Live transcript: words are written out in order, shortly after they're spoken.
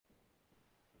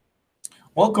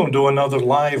Welcome to another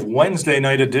live Wednesday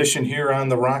night edition here on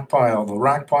the Rock Pile. The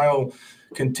Rock Pile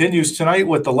continues tonight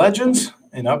with the Legends,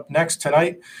 and up next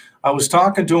tonight, I was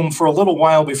talking to him for a little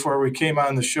while before we came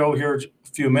on the show here a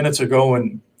few minutes ago,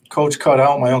 and Coach cut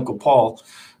out my Uncle Paul.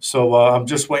 So I'm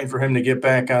just waiting for him to get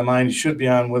back online. He should be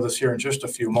on with us here in just a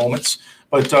few moments.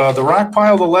 But the Rock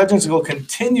Pile, the Legends, will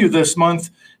continue this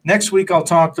month. Next week, I'll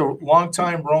talk to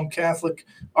longtime Rome Catholic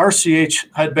RCH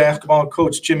head basketball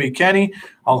coach Jimmy Kenny.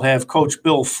 I'll have Coach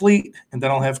Bill Fleet, and then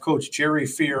I'll have Coach Jerry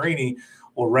Fiorini.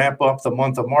 We'll wrap up the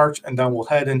month of March, and then we'll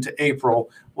head into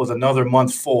April with another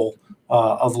month full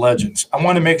of Legends. I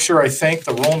want to make sure I thank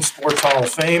the Rome Sports Hall of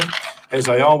Fame, as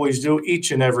I always do each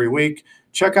and every week.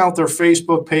 Check out their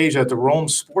Facebook page at the Rome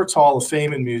Sports Hall of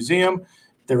Fame and Museum.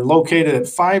 They're located at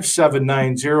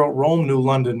 5790 Rome New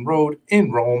London Road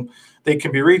in Rome. They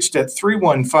can be reached at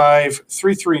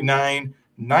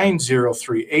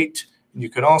 315-339-9038. You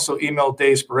can also email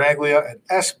Dave Sparaglia at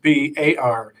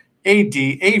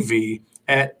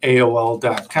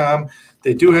sbaradav@aol.com.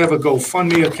 They do have a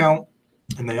GoFundMe account,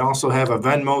 and they also have a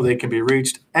Venmo. They can be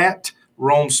reached at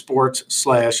Rome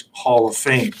Sports/Hall of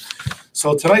Fame.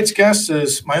 So tonight's guest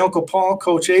is my Uncle Paul,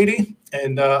 Coach Adey.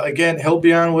 And again, he'll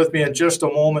be on with me in just a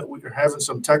moment. We are having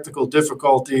some technical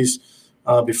difficulties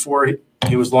before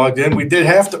he was logged in. We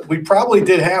probably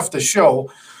did have to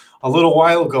show a little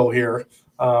while ago here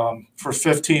for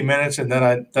 15 minutes, and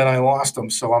then I lost him.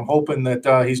 So I'm hoping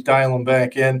that he's dialing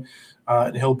back in,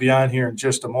 and he'll be on here in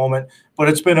just a moment. But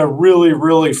it's been a really,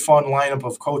 really fun lineup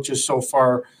of coaches so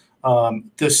far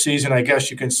this season, I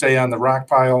guess you can say, on the Rock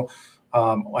Pile.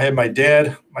 I had my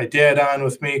dad on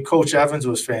with me. Coach Evans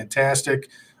was fantastic.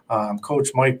 Coach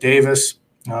Mike Davis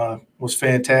was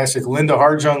fantastic. Linda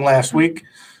Harjung last week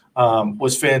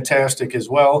was fantastic as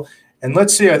well. And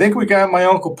let's see, I think we got my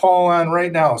Uncle Paul on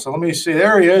right now. So let me see.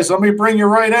 There he is. Let me bring you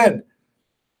right in.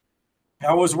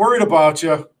 I was worried about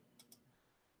you.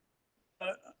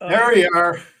 There you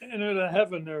are. Into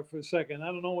heaven there for a second. I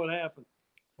don't know what happened.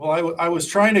 Well, I was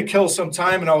trying to kill some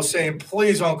time, and I was saying,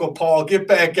 please, Uncle Paul, get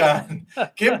back on.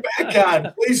 Get back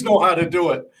on. Please know how to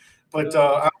do it. But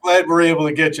I'm glad we're able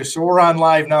to get you. So we're on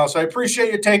live now. So I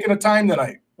appreciate you taking the time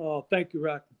tonight. Oh, thank you,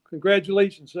 Rock.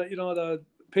 Congratulations. The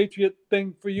Patriot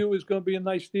thing for you is going to be a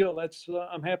nice deal.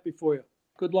 I'm happy for you.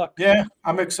 Good luck. Yeah,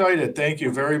 I'm excited. Thank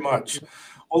you very much.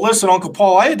 Well, listen, Uncle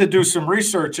Paul, I had to do some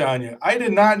research on you. I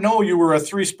did not know you were a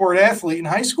three-sport athlete in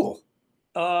high school.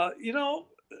 I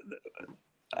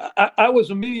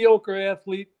was a mediocre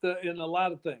athlete in a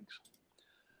lot of things,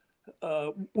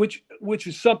 which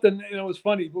is something, it's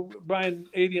funny. Brian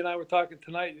Adey and I were talking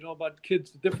tonight, about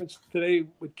kids. The difference today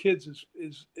with kids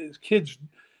is kids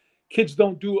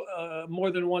don't do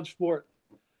more than one sport.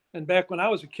 And back when I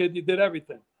was a kid, you did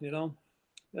everything,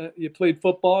 you played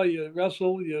football, you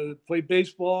wrestled, you played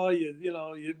baseball,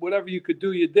 whatever you could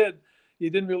do, you did. You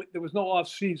didn't really, there was no off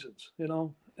seasons,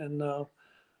 and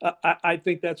I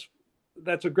think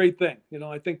that's a great thing.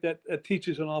 I think that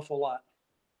teaches an awful lot.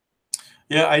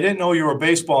 Yeah, I didn't know you were a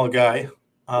baseball guy.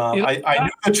 I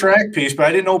knew the track piece, but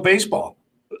I didn't know baseball.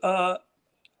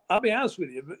 I'll be honest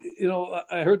with you.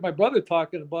 I heard my brother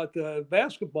talking about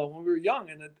basketball when we were young,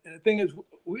 and the thing is,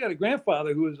 we had a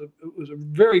grandfather who was a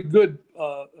very good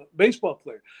baseball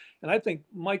player, and I think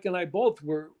Mike and I both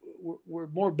were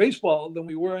more baseball than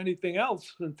we were anything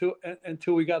else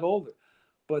until we got older.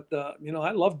 But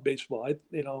I loved baseball. I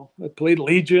played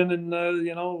Legion in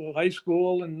high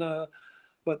school, and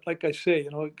but like I say,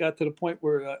 it got to the point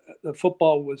where the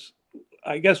football was,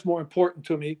 I guess, more important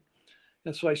to me,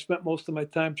 and so I spent most of my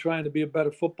time trying to be a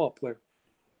better football player.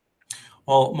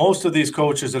 Well, most of these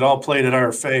coaches that all played at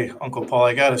RFA, Uncle Paul,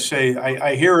 I got to say,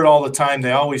 I hear it all the time.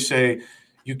 They always say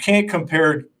you can't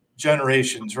compare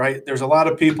generations, right? There's a lot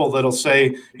of people that'll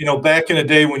say, back in the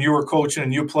day when you were coaching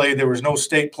and you played, there was no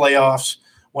state playoffs.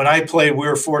 When I played, we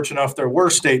were fortunate enough there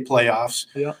were state playoffs.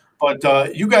 Yeah. But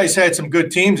you guys had some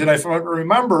good teams, and if I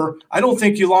remember, I don't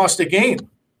think you lost a game.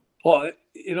 Well,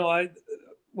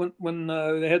 when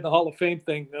they had the Hall of Fame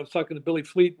thing, I was talking to Billy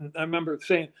Fleet, and I remember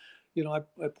saying, I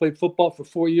played football for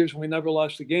 4 years and we never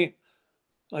lost a game.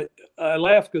 I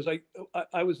laughed because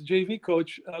I was the JV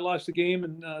coach. I lost the game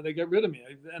and they got rid of me.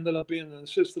 I ended up being an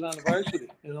assistant on the varsity.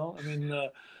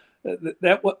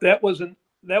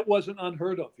 That wasn't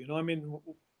unheard of.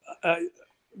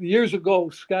 Years ago,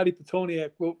 Scotty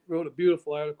Petoniak wrote a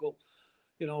beautiful article.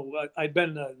 I'd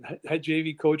been head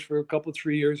JV coach for a couple of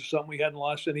 3 years or something. We hadn't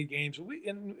lost any games.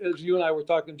 And as you and I were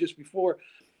talking just before,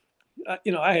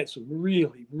 I had some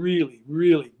really, really,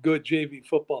 really good JV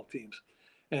football teams.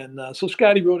 And so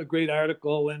Scotty wrote a great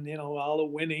article and, all the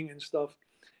winning and stuff.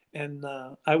 And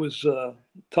I was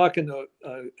talking to,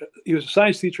 he was a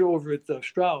science teacher over at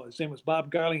Stroud. His name was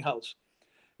Bob Garlinghouse.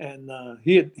 And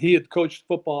he had coached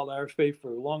football at RFA for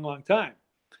a long, long time.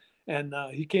 And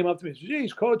he came up to me and said,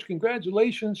 "Geez, Coach,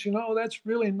 congratulations. You know, that's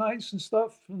really nice and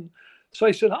stuff." And so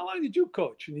I said, "How long did you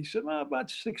coach?" And he said, "Well, about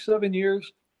 6, 7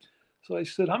 years." So I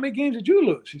said, "How many games did you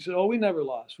lose?" He said, "Oh, we never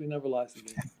lost. We never lost a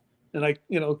game." And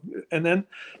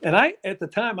I, at the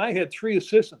time I had 3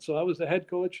 assistants. So I was the head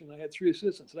coach and I had 3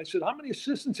 assistants. And I said, "How many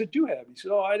assistants did you have?" He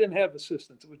said, "Oh, I didn't have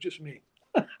assistants. It was just me."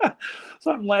 So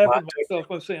I'm laughing myself.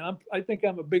 I'm saying, I think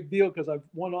I'm a big deal because I've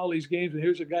won all these games. And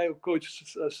here's a guy who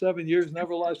coached 7 years,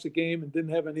 never lost a game and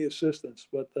didn't have any assistants.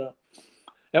 But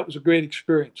that was a great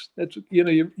experience. That's,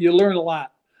 you learn a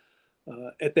lot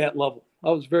at that level.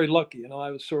 I was very lucky.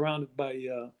 I was surrounded by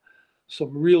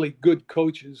some really good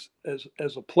coaches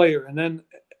as a player. And then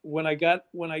when I got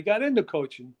into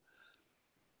coaching,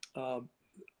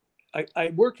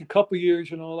 I worked a couple of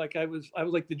years. Like I was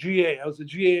like the GA. I was the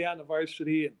GA on the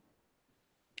varsity, and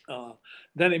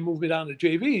then they moved me down to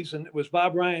JVs, and it was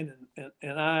Bob Ryan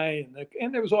and I,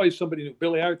 and there was always somebody new.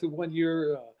 Billy Arthur one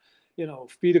year,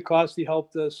 Fida Costi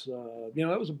helped us.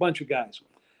 It was a bunch of guys.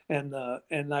 And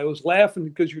I was laughing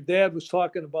because your dad was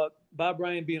talking about Bob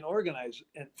Ryan being organized,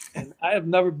 and I have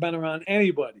never been around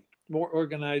anybody more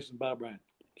organized than Bob Ryan.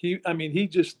 He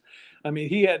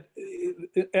had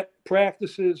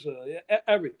practices,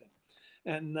 everything,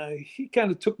 and he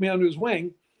kind of took me under his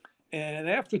wing. And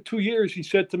after 2 years, he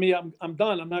said to me, "I'm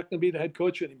done. I'm not going to be the head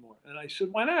coach anymore." And I said,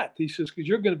 "Why not?" He says, "Because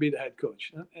you're going to be the head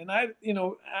coach." And I,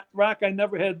 Rock, I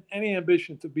never had any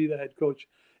ambition to be the head coach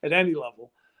at any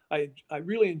level. I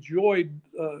really enjoyed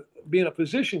being a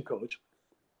position coach,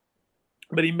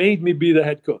 but he made me be the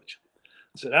head coach.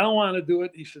 I said, "I don't want to do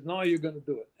it." He said, "No, you're going to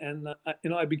do it." And,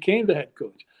 I became the head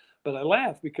coach. But I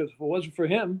laughed because if it wasn't for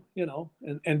him,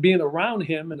 and being around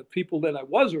him and the people that I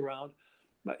was around,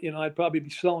 I'd probably be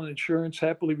selling insurance,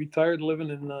 happily retired, living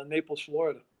in Naples,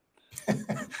 Florida.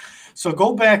 So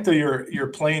go back to your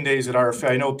playing days at RFA.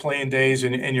 I know playing days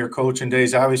and your coaching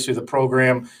days, obviously the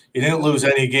program, you didn't lose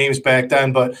any games back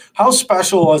then, but how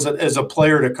special was it as a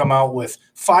player to come out with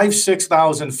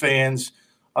 6,000 fans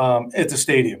at the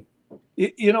stadium?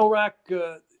 Rock,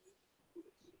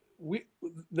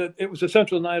 it was a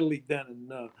Central Night League then,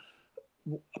 and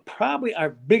probably our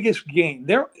biggest game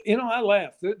there. I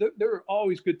laugh. There were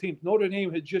always good teams. Notre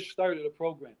Dame had just started a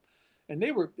program, and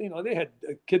they were, they had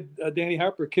a kid, Danny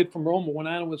Harper, a kid from Roma, went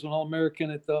on and was an All-American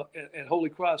at Holy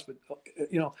Cross. But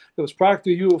there was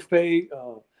Proctor, U of A,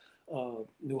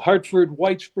 New Hartford,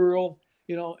 Whitesboro,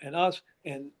 and us,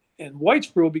 and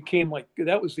Whitesboro became like,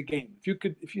 that was the game. If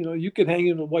you could hang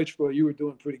in with Whitesboro, you were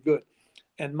doing pretty good.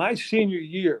 And my senior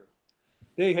year,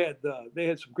 they had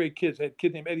some great kids. They had a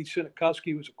kid named Eddie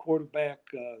Sinikowski, who was a quarterback,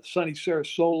 Sonny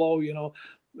Sarasolo,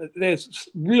 they had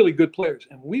really good players.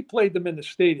 And we played them in the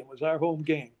stadium. It was our home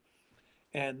game.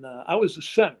 And I was the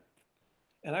center.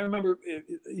 And I remember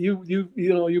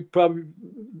you probably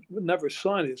never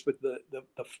saw this, but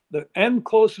the end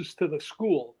closest to the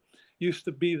school used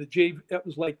to be the JV. That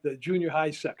was like the junior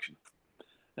high section.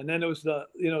 And then there was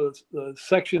the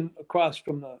section across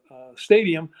from the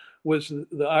stadium was the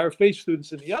RFA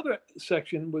students. And the other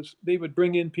section was, they would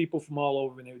bring in people from all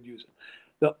over and they would use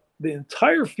it. The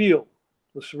entire field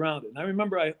was surrounded. And I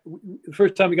remember the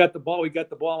first time we got the ball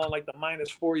on like the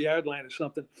 -4 yard line or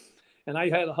something. And I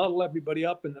had to huddle everybody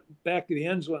up in the back of the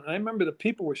end zone. And I remember the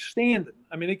people were standing.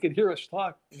 I mean, they could hear us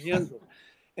talk in the end zone.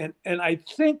 And I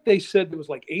think they said there was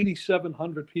like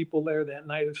 8,700 people there that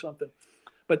night or something.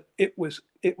 But it was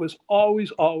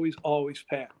always, always, always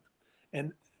packed.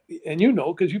 And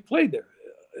because you played there.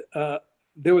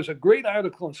 There was a great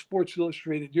article in Sports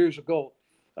Illustrated years ago,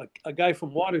 a guy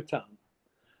from Watertown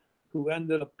who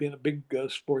ended up being a big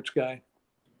sports guy.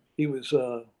 He was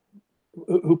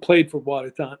who played for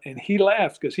Watertown, and he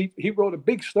laughed because he wrote a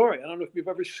big story. I don't know if you've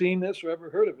ever seen this or ever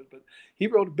heard of it, but he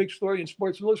wrote a big story in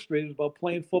Sports Illustrated about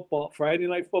playing football, Friday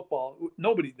night football.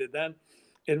 Nobody did that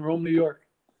in Rome, New York.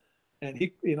 And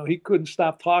he couldn't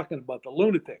stop talking about the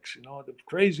lunatics, the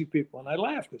crazy people. And I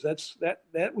laughed because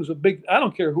that was a big. I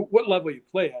don't care what level you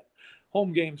play at.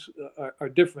 Home games are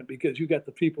different because you got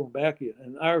the people in back of you.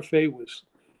 And RFA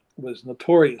was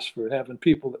notorious for having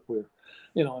people that were,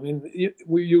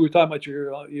 you were talking about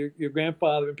your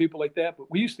grandfather and people like that. But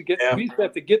we used to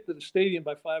have to get to the stadium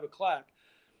by 5:00,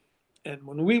 and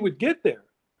when we would get there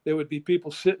would be people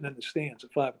sitting in the stands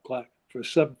at 5:00 for a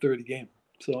 7:30 game.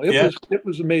 So it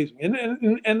was amazing.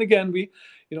 And again, we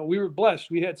were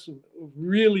blessed. We had some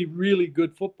really, really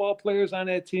good football players on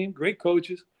that team, great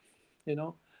coaches,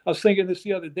 I was thinking this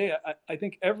the other day. I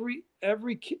think every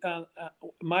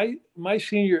my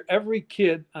senior year, every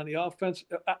kid on the offense,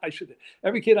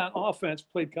 every kid on offense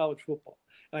played college football,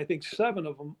 and I think 7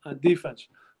 of them on defense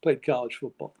played college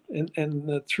football,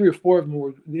 and 3 or 4 of them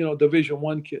were Division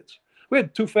I kids. We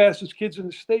had 2 fastest kids in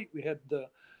the state. We had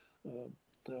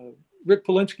Rick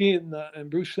Polinsky and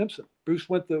Bruce Simpson. Bruce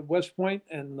went to West Point,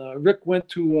 and Rick went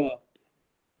to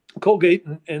Colgate,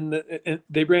 and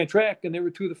they ran track, and they were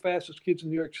 2 of the fastest kids in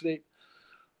New York State.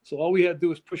 So all we had to do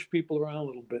was push people around a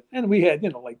little bit, and we had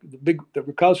like the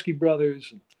Rukowski brothers,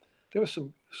 and there were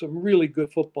some really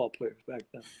good football players back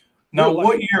then. Now,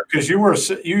 what year? Because you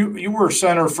were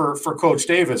center for Coach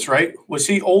Davis, right? Was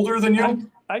he older than you?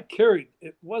 I carried.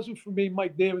 It wasn't for me,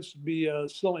 Mike Davis, to be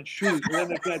selling shoes.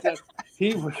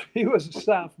 He was a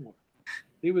sophomore.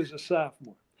 He was a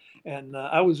sophomore, and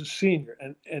I was a senior,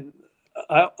 and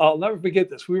I'll never forget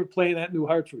this. We were playing at New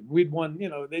Hartford. We'd won,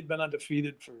 they'd been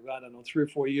undefeated for, 3 or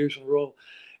 4 years in a row.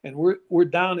 And we're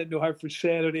down at New Hartford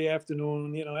Saturday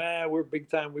afternoon, we're big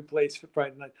time. We played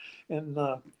Friday night. And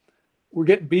we're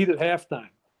getting beat at halftime.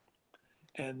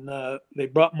 And they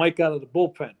brought Mike out of the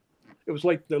bullpen. It was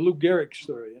like the Lou Gehrig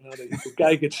story. The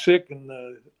guy gets sick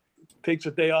and takes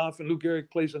a day off, and Lou Gehrig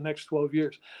plays the next 12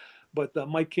 years. But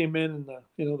Mike came in,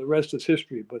 and, the rest is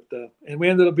history. But and we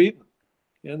ended up beating him.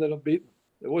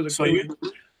 It was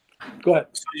go ahead.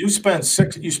 So you spent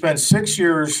 6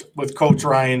 years with Coach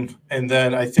Ryan, and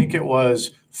then I think it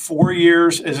was 4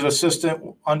 years as an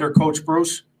assistant under Coach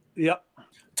Bruce. Yep.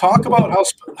 Talk about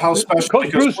how special.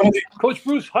 Coach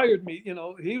Bruce hired me.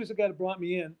 He was the guy that brought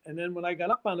me in, and then when I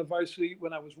got up on the varsity,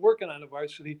 when I was working on the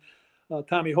varsity,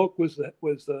 Tommy Hoke was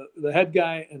the head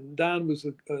guy, and Don was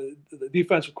the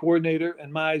defensive coordinator,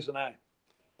 and Mize and I.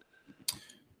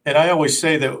 And I always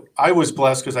say that I was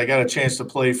blessed because I got a chance to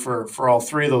play for all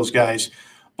 3 of those guys.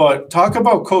 But talk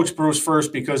about Coach Bruce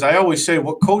first, because I always say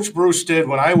what Coach Bruce did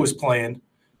when I was playing,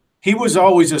 he was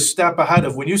always a step ahead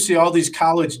of when you see all these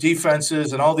college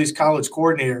defenses and all these college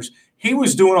coordinators. He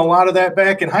was doing a lot of that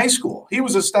back in high school. He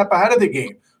was a step ahead of the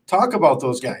game. Talk about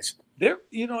those guys.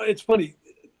 It's funny.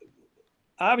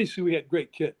 Obviously, we had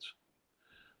great kids.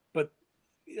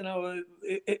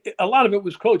 A lot of it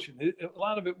was coaching. A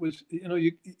lot of it was,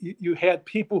 you had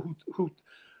people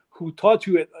who taught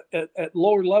you at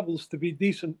lower levels to be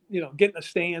decent, getting a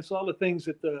stance, all the things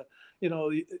that you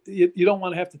don't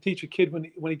want to have to teach a kid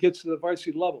when he gets to the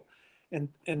varsity level.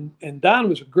 And Don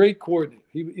was a great coordinator.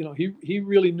 He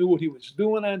really knew what he was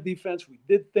doing on defense. We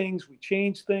did things, we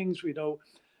changed things, we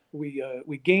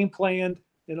game planned.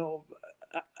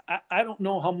 I don't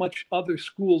know how much other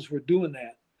schools were doing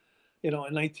that. In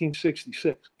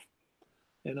 1966,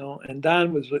 and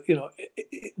Don was,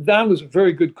 Don was a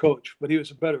very good coach, but he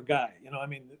was a better guy.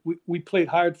 We played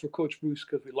hard for Coach Bruce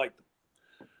because we liked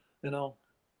him,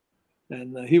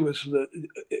 and he was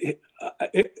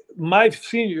my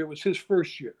senior year was his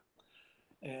first year.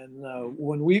 And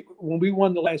when we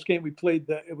won the last game, we played.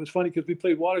 It was funny because we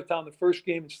played Watertown the first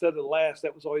game instead of the last.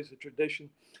 That was always the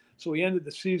tradition. So we ended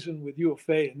the season with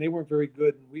UFA, and they weren't very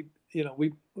good. And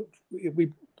we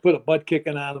put a butt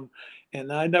kicking on him,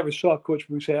 and I never saw Coach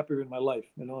Bruce happier in my life.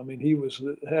 He was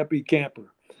a happy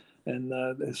camper, and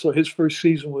so his first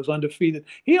season was undefeated.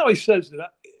 He always says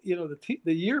that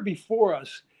the year before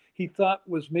us, he thought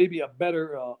was maybe a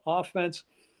better offense,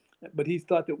 but he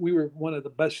thought that we were one of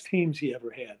the best teams he ever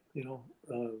had.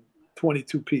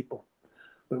 22 people,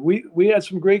 but we had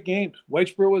some great games.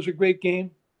 Whitesboro was a great game.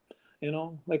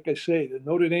 Like I say, the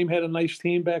Notre Dame had a nice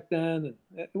team back then,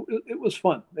 and it was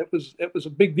fun. It was a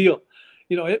big deal.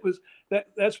 It was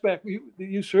that's back.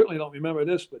 You certainly don't remember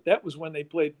this, but that was when they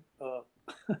played.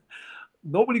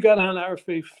 Nobody got on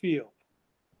RFA field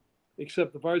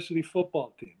except the varsity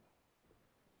football team,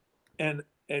 and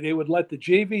they would let the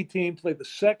JV team play the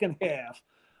second half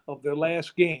of their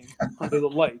last game under the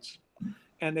lights,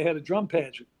 and they had a drum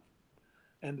pageant,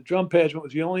 and the drum pageant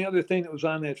was the only other thing that was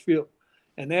on that field.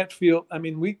 And that field,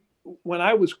 when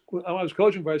I was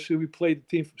coaching varsity, we played a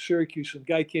team from Syracuse, and a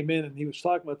guy came in and he was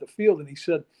talking about the field, and he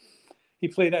said he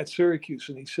played at Syracuse,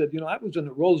 and he said, I was in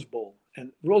the Rose Bowl,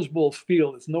 and Rose Bowl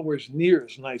field is nowhere near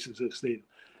as nice as this stadium,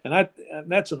 and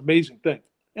that's an amazing thing.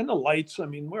 And the lights,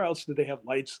 where else did they have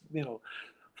lights?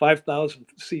 5,000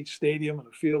 seat stadium and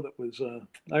a field that was.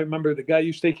 I remember the guy who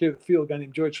used to take care of the field, a guy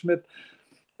named George Smith.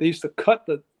 They used to cut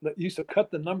the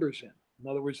numbers in. In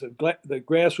other words, the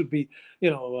grass would be,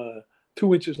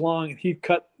 2 inches long, and he'd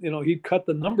cut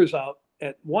the numbers out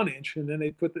at 1 inch, and then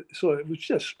they so it was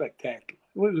just spectacular.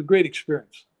 It was a great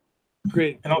experience.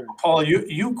 Great experience. Paul,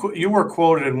 you were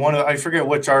quoted in one of, I forget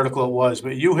which article it was,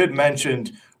 but you had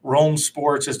mentioned Rome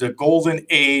sports as the golden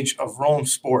age of Rome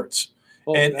sports.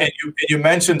 Oh, And God. you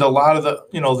mentioned a lot of the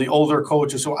the older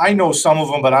coaches. So I know some of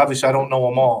them, but obviously I don't know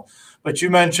them all. But you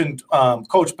mentioned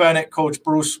Coach Bennett, Coach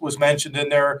Bruce was mentioned in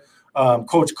there,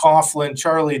 Coach Coughlin,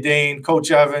 Charlie Dane,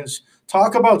 Coach Evans.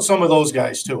 Talk about some of those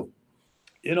guys too.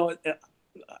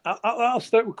 I'll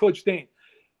start with Coach Dane.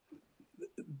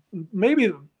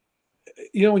 Maybe,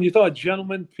 when you thought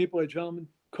gentlemen, people are gentlemen,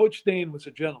 Coach Dane was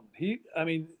a gentleman.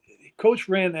 Coach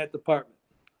ran that department.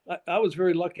 I was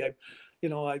very lucky.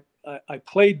 I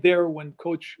played there when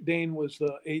Coach Dane was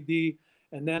the AD,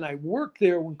 and then I worked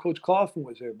there when Coach Coughlin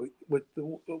was there.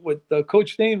 But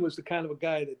Coach Dane was the kind of a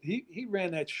guy that he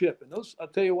ran that ship. And I'll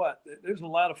tell you what, there's a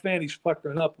lot of fannies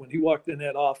puckering up when he walked in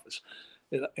that office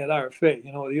at RFA.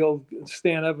 The old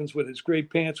Stan Evans with his gray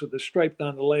pants with the stripe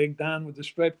down the leg, Don with the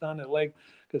stripe down the leg,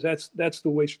 because that's the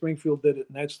way Springfield did it,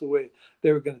 and that's the way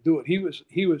they were going to do it. He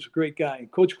was a great guy.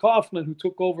 And Coach Coughlin, who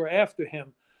took over after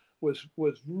him, was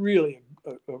really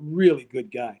a really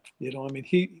good guy. He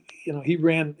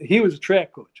was a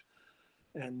track coach,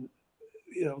 and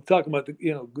talking about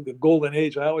the golden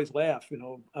age. I always laugh.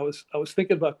 I was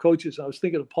thinking about coaches. I was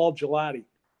thinking of Paul Gelati,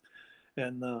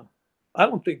 and I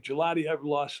don't think Gelati ever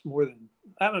lost more than,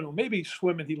 I don't know, maybe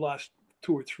swimming he lost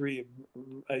 2 or 3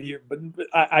 a year, but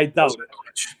I doubt it.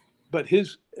 But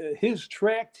his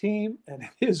track team and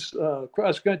his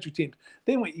cross country team,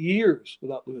 they went years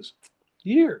without losing.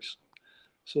 Years.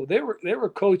 So there were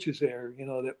coaches there,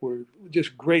 that were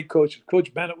just great coaches.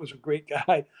 Coach Bennett was a great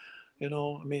guy.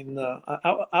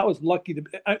 I was lucky to.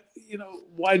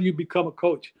 Why do you become a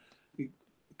coach?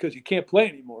 Because you can't play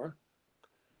anymore,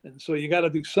 and so you got to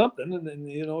do something. And then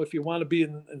if you want to be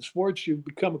in sports, you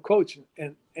become a coach.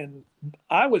 And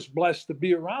I was blessed to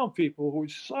be around people who were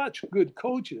such good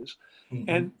coaches,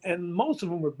 Mm-hmm. and most of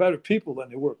them were better people than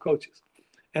they were coaches.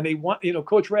 And they want,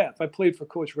 Coach Raff. I played for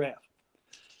Coach Raff.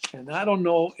 And I don't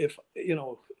know if,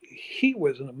 he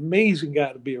was an amazing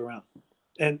guy to be around.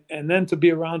 And then to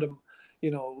be around him,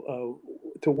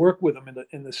 to work with him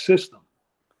in the system.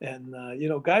 And,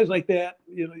 guys like that,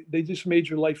 they just made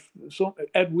your life so.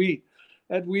 Ed Weed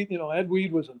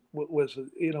was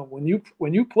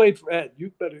when you played for Ed,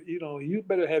 you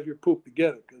better have your poop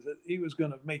together, because he was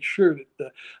going to make sure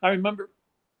that, I remember,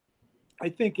 I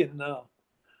think in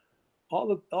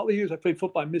all the years I played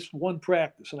football, I missed one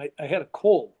practice, and I had a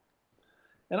cold.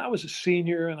 And I was a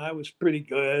senior, and I was pretty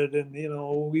good, and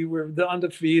we were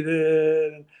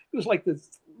undefeated. And it was like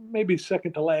maybe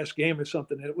second to last game or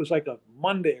something. And it was like a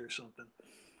Monday or something,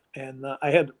 and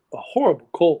I had a horrible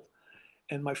cold.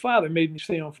 And my father made me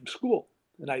stay home from school,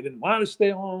 and I didn't want to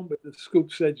stay home, but the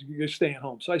scoop said you're staying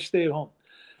home, so I stayed home.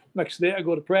 Next day, I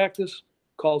go to practice,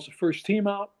 calls the first team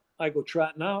out. I go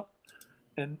trotting out,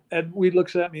 and Ed Weed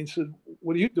looks at me and said,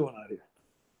 "What are you doing out here?"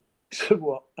 He said,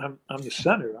 "Well, I'm the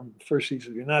center. I'm the first." He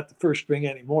said, "You're not the first string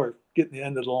anymore. Get in the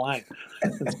end of the line."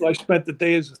 And so I spent the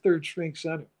day as the third string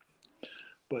center.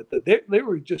 But they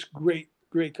were just great,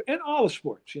 and all the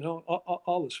sports,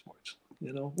 all the sports.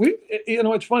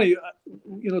 It's funny,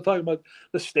 talking about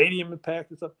the stadium impact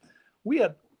and stuff. We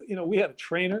had a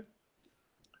trainer,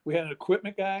 we had an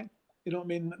equipment guy.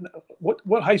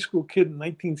 What high school kid in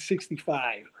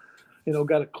 1965,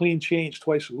 got a clean change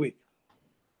twice a week?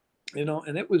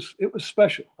 And it was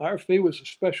special. RFA was a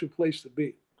special place to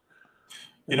be.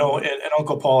 And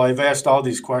Uncle Paul, I've asked all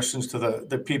these questions to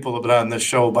the people that have been on this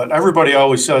show, but everybody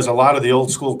always says a lot of the old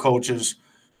school coaches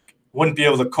wouldn't be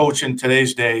able to coach in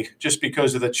today's day just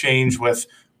because of the change with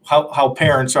how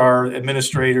parents are,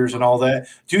 administrators, and all that.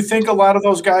 Do you think a lot of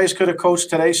those guys could have coached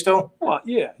today still? Well,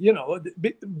 yeah,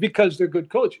 because they're good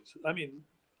coaches.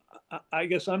 I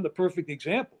guess I'm the perfect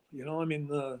example.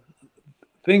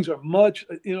 Things are much,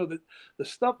 the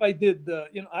stuff I did,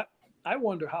 I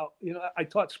wonder how, I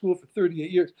taught school for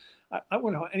 38 years. I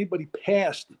wonder how anybody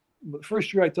passed. The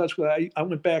first year I taught school, I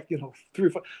went back, 3 or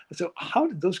 4. I said, how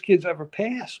did those kids ever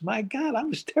pass? My God, I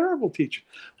was a terrible teacher.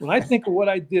 When I think of what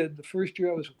I did the first year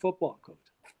I was a football coach,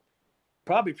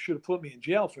 probably should have put me in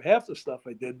jail for half the stuff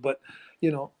I did. But,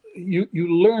 you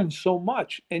learn so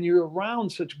much, and you're around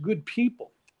such good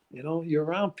people. You're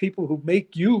around people who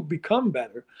make you become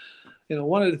better.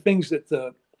 One of the things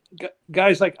that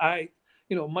guys like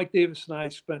Mike Davis and I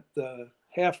spent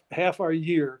half our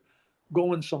year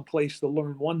going someplace to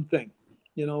learn one thing.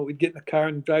 We'd get in the car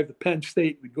and drive to Penn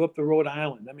State. We'd go up to Rhode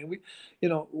Island.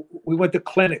 We went to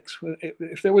clinics.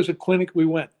 If there was a clinic, we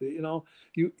went.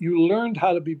 You learned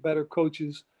how to be better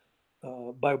coaches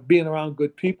by being around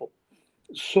good people.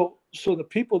 So the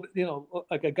people,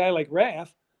 like a guy like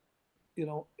Raff,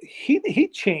 he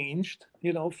changed,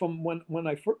 from when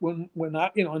I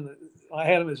I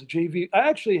had him as a JV. I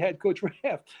actually had Coach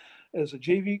Raff as a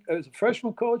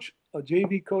freshman coach, a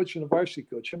JV coach, and a varsity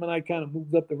coach. Him and I kind of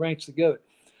moved up the ranks together.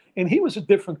 And he was a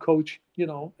different coach,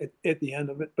 at the end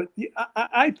of it. But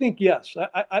I think, yes,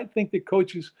 I think that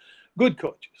coaches, good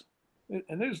coaches,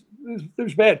 and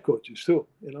there's bad coaches too.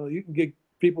 You can get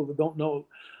people that don't know,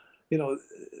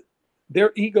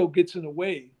 their ego gets in the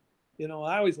way.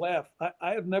 I always laugh.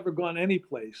 I have never gone any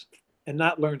place and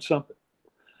not learned something.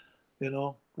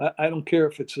 I don't care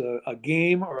if it's a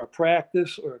game or a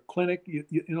practice or a clinic,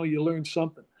 you learn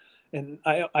something. And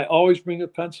I always bring a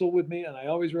pencil with me, and I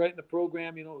always write in the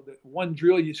program, the one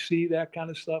drill you see, that kind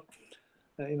of stuff.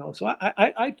 So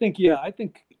I think, I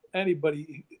think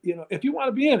anybody, if you want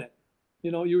to be in it,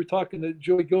 you were talking to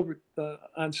Joey Gilbert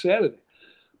on Saturday,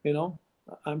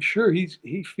 I'm sure he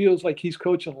feels like he's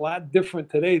coaching a lot different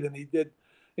today than he did,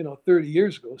 30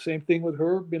 years ago. Same thing with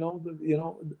Herb, at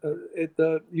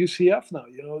the UCF now.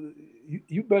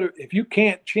 You better, if you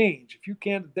can't change, if you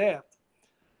can't adapt,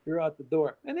 you're out the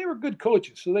door. And they were good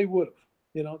coaches, so they would have.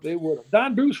 They would have.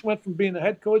 Don Bruce went from being a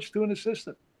head coach to an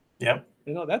assistant. Yep.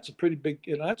 That's a pretty big.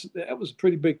 That was a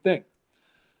pretty big thing.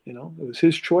 It was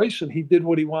his choice, and he did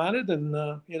what he wanted. And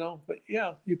but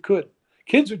yeah, you could.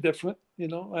 Kids are different.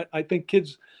 I think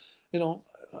kids.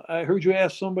 I heard you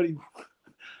ask somebody.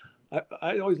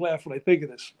 I always laugh when I think of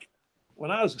this.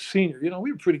 When I was a senior,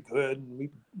 we were pretty good, and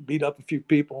we beat up a few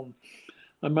people. And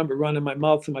I remember running my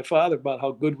mouth to my father about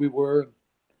how good we were.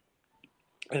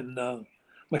 And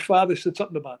my father said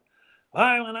something about,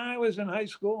 when I was in high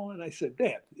school, and I said,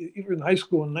 Dad, you were in high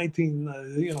school in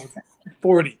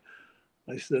 1940.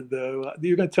 I said,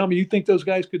 you're going to tell me you think those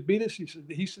guys could beat us? He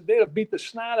said, they'd have beat the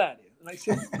snot out of you. And I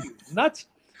said, you nuts?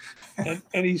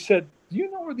 And he said, do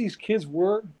you know where these kids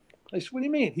were? I said, what do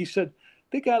you mean? He said,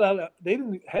 half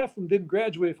of them didn't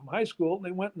graduate from high school.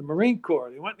 They went in the Marine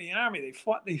Corps. They went in the Army.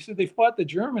 He said they fought the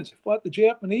Germans. They fought the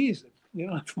Japanese.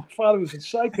 My father was in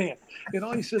Saipan.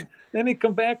 He said, then they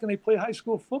come back and they play high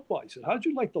school football. He said, how'd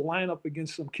you like to line up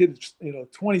against some kids,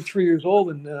 23 years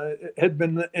old and had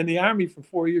been in the Army for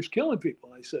 4 years killing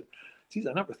people? And I said, geez,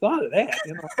 I never thought of that.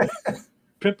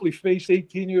 Pimply faced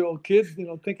 18-year-old kid,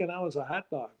 thinking I was a hot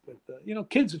dog. But,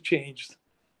 kids have changed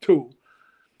too.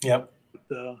 Yep.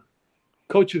 But,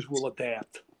 coaches will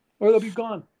adapt or they'll be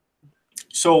gone.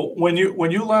 So when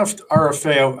you left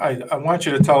RFA, I want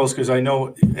you to tell us, because I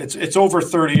know it's over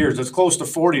 30 years. It's close to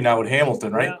 40 now at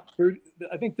Hamilton, right? Yeah,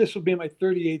 I think this will be my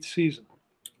 38th season.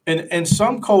 And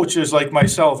some coaches like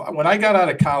myself, when I got out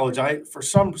of college, for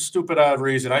some stupid odd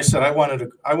reason, I said I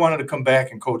wanted to come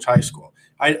back and coach high school.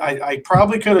 I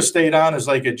probably could have stayed on as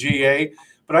like a GA,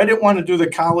 but I didn't want to do the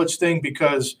college thing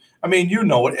because,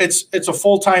 it's a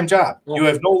full-time job. Yeah. You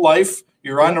have no life.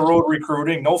 You're on the road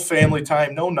recruiting, no family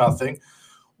time, no nothing.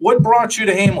 What brought you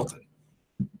to Hamilton?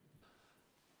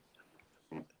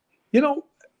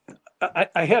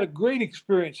 I had a great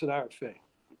experience at RFA.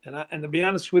 And to be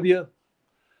honest with you,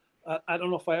 I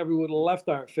don't know if I ever would have left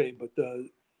RFA, but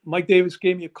Mike Davis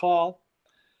gave me a call,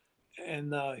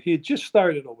 and he had just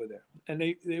started over there, and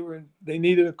they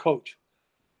needed a coach.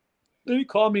 Then he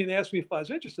called me and asked me if I was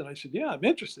interested. I said, yeah, I'm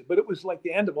interested. But it was like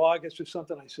the end of August or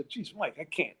something. I said, geez, Mike, I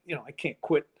can't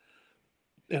quit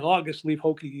in August, leave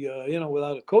Hokie,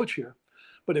 without a coach here.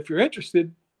 But if you're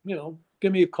interested,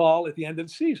 give me a call at the end of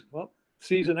the season. Well,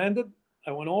 season ended.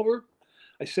 I went over.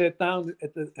 I sat down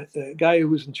at the guy who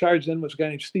was in charge then was a guy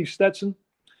named Steve Stetson.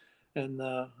 And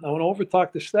I went over,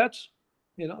 talked to Stets.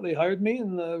 They hired me,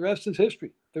 and the rest is history.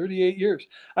 38 years.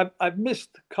 I've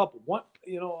missed a couple. One,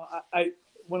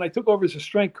 when I took over as a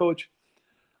strength coach,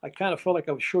 I kind of felt like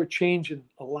I was shortchanging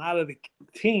a lot of the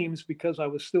teams because I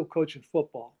was still coaching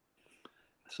football.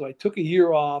 So I took a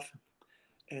year off,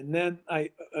 and then a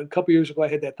couple years ago I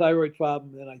had that thyroid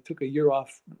problem, and I took a year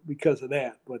off because of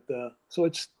that. But so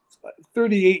it's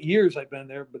 38 years I've been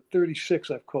there, but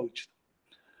 36 I've coached.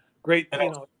 Great,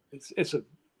 it's a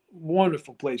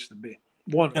wonderful place to be.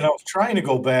 Wonderful. And I was trying to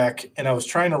go back, and I was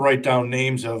trying to write down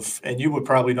names of, and you would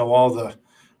probably know all the.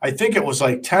 I think it was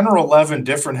like 10 or 11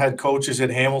 different head coaches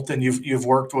at Hamilton you've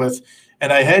worked with.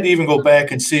 And I had to even go back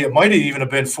and see, it might have even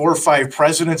been 4 or 5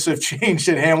 presidents have changed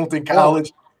at Hamilton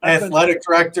College, athletic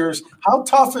directors. How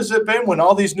tough has it been when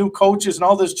all these new coaches and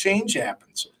all this change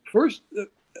happens? First,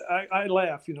 I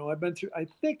laugh, I've been through, I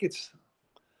think it's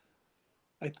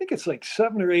like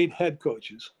 7 or 8 head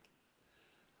coaches,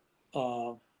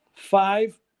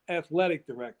 5 athletic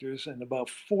directors, and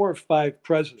about 4 or 5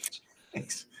 presidents.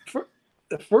 Thanks.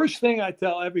 The first thing I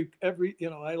tell every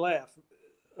I laugh.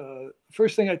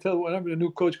 First thing I tell whenever the new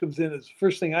coach comes in is the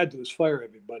first thing I do is fire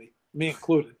everybody, me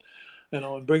included,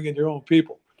 and bring in your own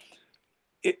people.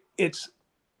 It's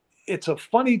a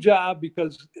funny job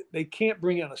because they can't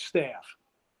bring in a staff.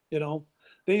 You know,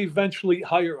 they eventually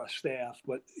hire a staff,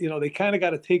 but they kind of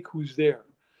got to take who's there.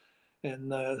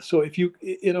 And so if we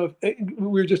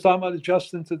were just talking about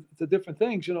adjusting to different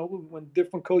things. When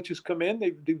different coaches come in,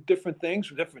 they do different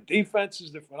things, different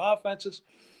defenses, different offenses,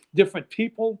 different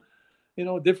people,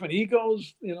 different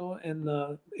egos,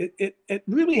 and it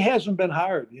really hasn't been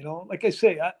hard. Like I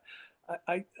say,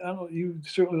 I don't know, you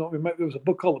certainly don't remember, there was a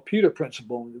book called The Peter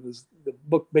Principle. The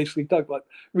book basically talked about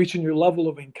reaching your level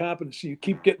of incompetency. You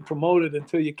keep getting promoted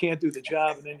until you can't do the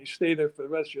job, and then you stay there for the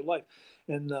rest of your life.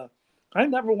 And I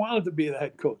never wanted to be the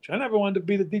head coach. I never wanted to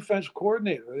be the defensive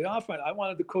coordinator or the offense. I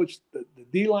wanted to coach the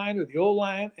D line or the O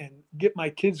line and get my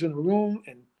kids in the room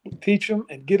and teach them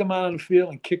and get them out on the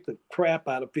field and kick the crap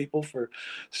out of people for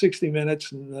 60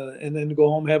 minutes and then go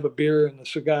home, have a beer and a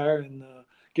cigar and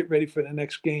get ready for the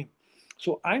next game.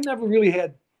 So I never really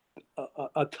had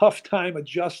a tough time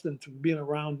adjusting to being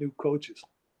around new coaches.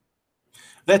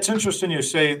 That's interesting you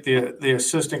say the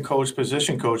assistant coach,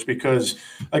 position coach, because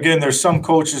again, there's some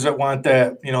coaches that want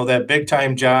that, that big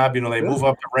time job, they move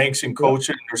up the ranks in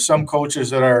coaching. There's some coaches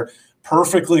that are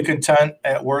perfectly content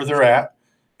at where they're at.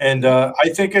 And I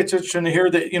think it's interesting to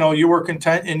hear that, you were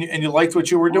content and you liked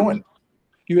what you were doing.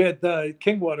 You had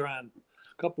Kingwater on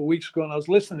a couple of weeks ago, and I was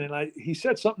listening, and he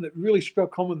said something that really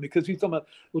struck home with me, because he's talking about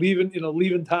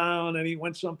leaving town, and he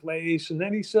went someplace, and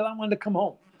then he said, I wanted to come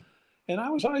home. And I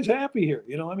was always happy here.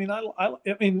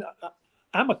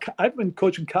 I've been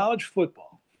coaching college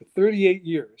football for 38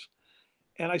 years,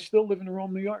 and I still live in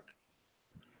Rome, New York.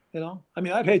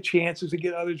 I've had chances to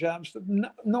get other jobs.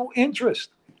 No interest.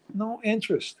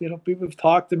 People have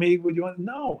talked to me. Would you want?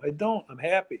 No, I don't. I'm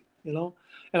happy. And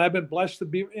I've been blessed to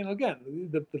be. Again,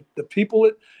 the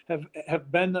people that have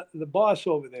been the boss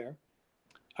over there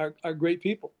are great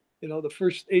people. The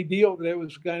first AD over there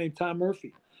was a guy named Tom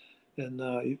Murphy. And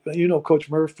Coach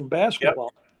Murph from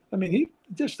basketball. Yep. He's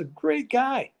just a great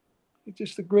guy. He's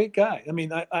just a great guy.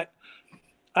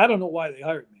 I don't know why they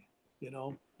hired me,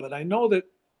 but I know that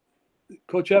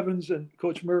Coach Evans and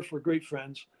Coach Murph were great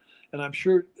friends, and I'm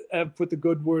sure Ev put the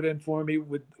good word in for me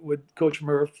with Coach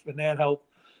Murph, and that helped.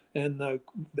 And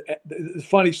the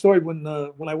funny story, when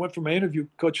I went for my interview,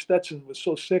 Coach Stetson was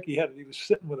so sick he was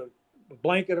sitting with a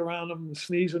blanket around him and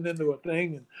sneezing into a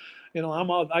thing, and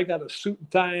I got a suit and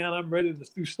tie on. I'm ready to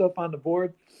do stuff on the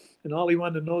board. And all he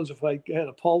wanted to know is if I had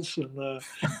a pulse and,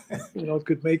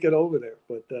 could make it over there.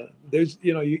 But there's,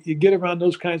 you get around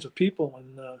those kinds of people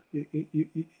and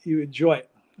you enjoy it.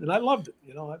 And I loved it.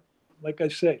 Like I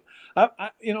say,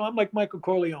 I'm like Michael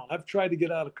Corleone. I've tried to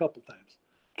get out a couple times.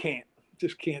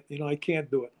 Just can't, I can't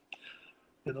do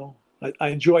it. I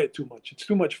enjoy it too much. It's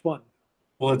too much fun.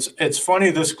 Well, it's funny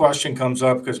this question comes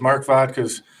up because Mark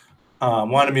Vodka's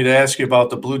wanted me to ask you about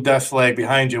the blue death flag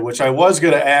behind you, which I was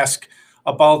going to ask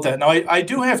about that. Now, I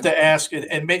do have to ask,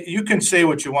 and you can say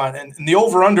what you want. And the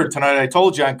over-under tonight, I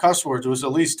told you on cuss words, it was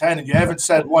at least 10, and you haven't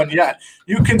said one yet.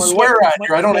 You can swear on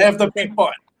here. I don't have the beep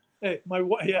button. Hey,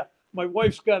 my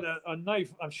wife's got a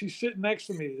knife. She's sitting next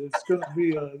to me. It's going to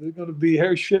be there's going to be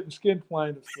hair, shit, and skin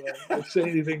flying if I say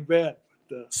anything bad.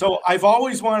 So I've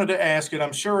always wanted to ask, and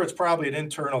I'm sure it's probably an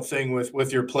internal thing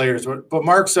with your players, but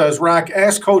Mark says, Rock,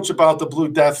 ask Coach about the blue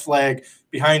death flag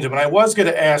behind him. And I was going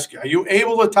to ask you, are you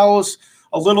able to tell us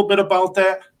a little bit about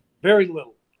that? Very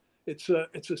little. It's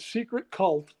a secret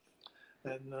cult,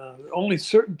 and only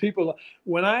certain people.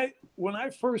 When I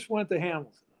first went to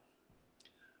Hamilton,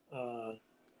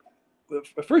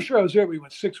 the first year I was there, we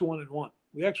went 6-1-1.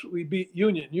 We beat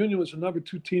Union. Union was the number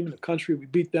 2 team in the country. We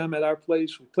beat them at our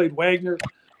place. We played Wagner.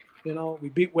 We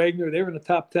beat Wagner. They were in the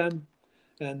top 10,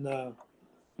 and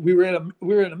we were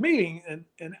in a meeting,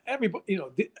 and everybody,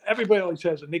 everybody always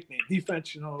has a nickname.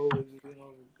 Defense,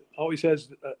 always has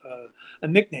a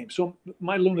nickname. So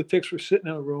my lunatics were sitting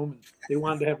in a room, and they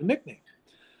wanted to have a nickname.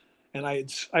 And I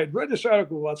had read this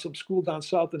article about some school down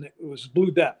south, and it was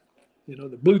Blue Death,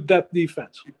 the Blue Death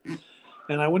defense.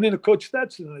 And I went into Coach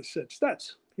Stetson and I said,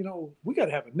 Stets, we got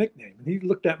to have a nickname. And he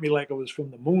looked at me like I was from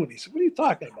the moon. He said, what are you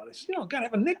talking about? I said, got to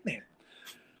have a nickname.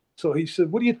 So he said,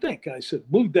 what do you think? And I said,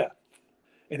 Blue Death.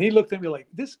 And he looked at me like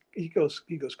this. He goes,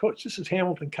 Coach, this is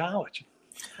Hamilton College.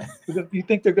 You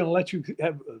think they're going to let you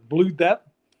have a Blue Death?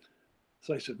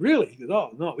 So I said, really? He goes, oh,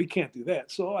 no, we can't do that.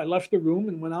 So I left the room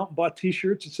and went out and bought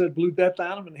T-shirts that said Blue Death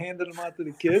on them and handed them out to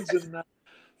the kids. And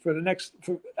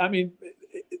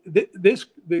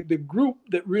the group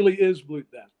that really is Blue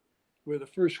Death were the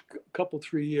first couple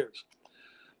 3 years,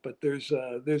 but there's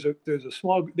a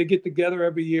small, they get together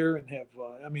every year and have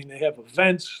they have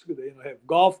events, they have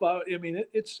golf out.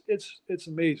 It's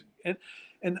amazing.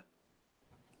 And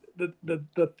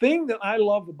the thing that I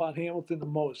love about Hamilton the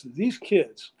most is these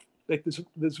kids like this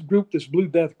group, this Blue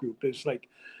Death group. There's like,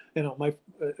 my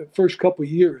first couple of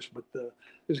years, but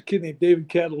there's a kid named David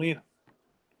Catalina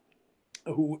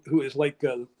who is like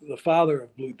the father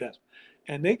of Blue Death,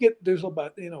 and there's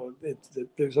about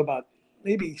there's about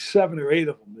maybe 7 or 8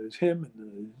 of them. There's him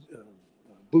and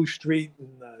Boo Street and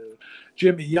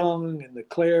Jimmy Young and the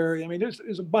Claire. I mean,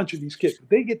 there's a bunch of these kids.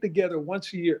 They get together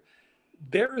once a year.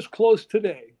 They're as close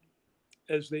today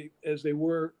as they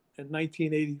were in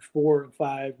 1984 and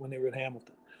 5 when they were at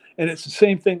Hamilton. And it's the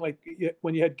same thing. Like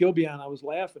when you had Gilby on, I was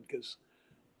laughing because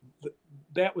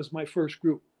that was my first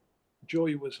group.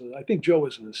 I think Joe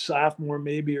was a sophomore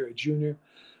maybe or a junior,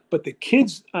 but the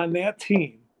kids on that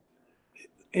team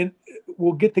and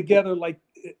will get together like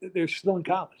they're still in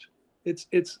college. It's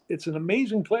an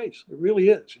amazing place. It really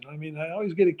is. I mean, I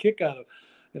always get a kick out of,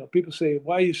 people say,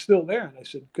 "Why are you still there?" And I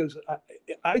said, "Because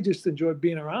I just enjoy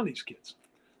being around these kids."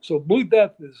 So Blue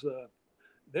Death is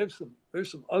there's some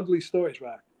ugly stories,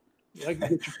 Rock. I can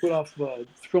get you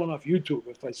thrown off YouTube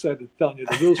if I started telling you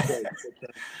the real story.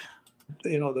 But,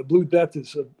 the Blue Death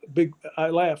is a big. I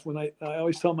laugh when I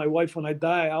always tell my wife when I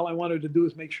die, all I want her to do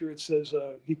is make sure it says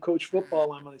he coached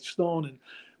football on my stone and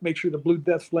make sure the Blue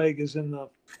Death flag is in the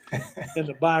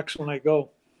box when I go.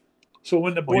 So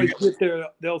when the boys get there,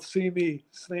 they'll see me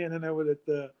standing there with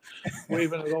it,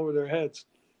 waving it over their heads.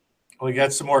 We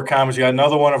got some more comments. You got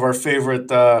another one of our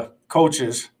favorite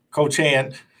coaches, Coach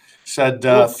Ant, said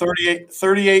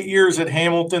 38 years at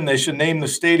Hamilton. They should name the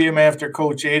stadium after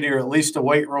Coach Adey, or at least a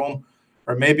weight room,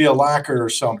 or maybe a locker or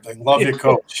something. Love you,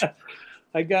 Coach.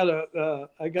 I got a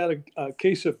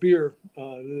case of beer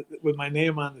with my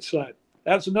name on the side.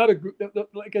 That's another group.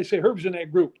 Like I say, Herb's in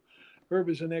that group. Herb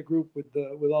is in that group with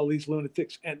all these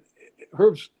lunatics. And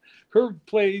Herb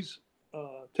plays.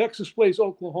 Texas plays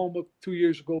Oklahoma 2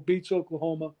 years ago. Beats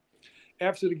Oklahoma.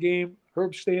 After the game,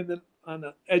 Herb's standing on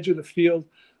the edge of the field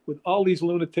with all these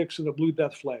lunatics in the Blue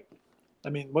Death flag. I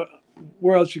mean,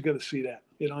 where else you going to see that?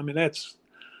 I mean, that's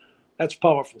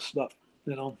powerful stuff.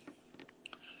 And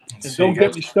don't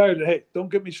get me started. Hey, don't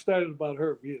get me started about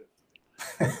Herb either.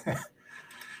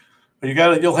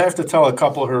 You'll have to tell a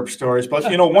couple of Herb stories. But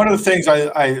one of the things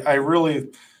I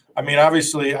really, I mean,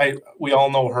 obviously we all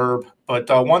know Herb, but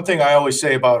one thing I always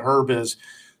say about Herb is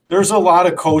there's a lot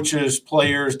of coaches,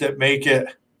 players that make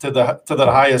it to the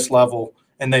highest level,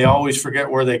 and they always forget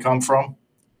where they come from.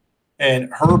 And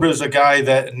Herb is a guy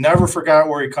that never forgot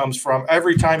where he comes from.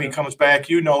 Every time he comes back,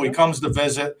 he comes to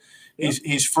visit.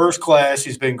 He's first class.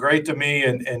 He's been great to me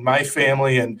and my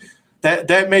family, and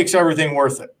that makes everything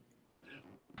worth it.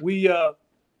 We,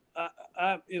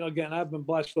 again, I've been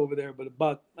blessed over there, but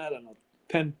about,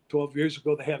 10, 12 years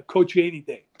ago, they had a Coach Adey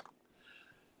Day.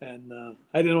 And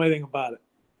I didn't know anything about it.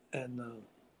 And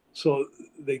so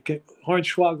they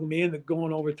hornswoggled me into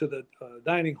going over to the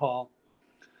dining hall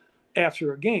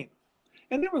after a game.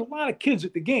 And there were a lot of kids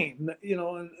at the game,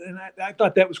 and I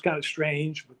thought that was kind of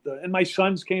strange. But and my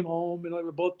sons came home, they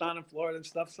were both down in Florida and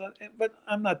stuff. So, but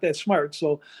I'm not that smart,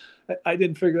 so I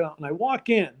didn't figure it out. And I walk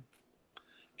in,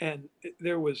 and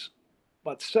there was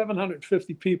about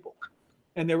 750 people,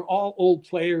 and they were all old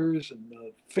players and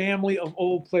family of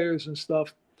old players and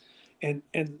stuff. And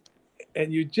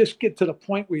you just get to the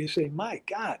point where you say, "My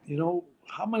God,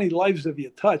 how many lives have you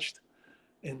touched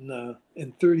in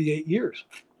 38 years?"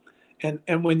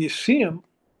 And when you see them,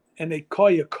 and they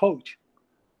call you coach,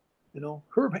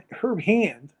 Herb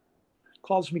Hand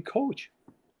calls me coach.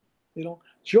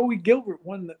 Joey Gilbert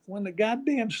won the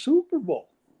goddamn Super Bowl.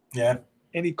 Yeah.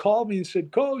 And he called me and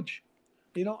said, "Coach,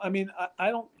 I mean, I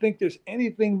don't think there's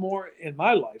anything more in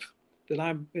my life that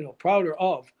I'm, prouder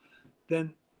of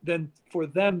than for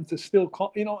them to still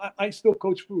call. I still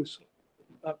coach Bruce.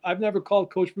 I've never called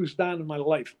Coach Bruce Don in my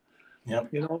life.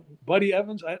 Yep. Buddy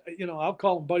Evans, I'll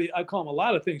call him Buddy. I call him a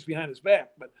lot of things behind his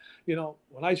back, but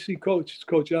when I see Coach, it's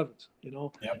Coach Evans.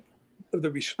 Yep.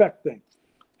 The respect thing,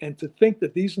 and to think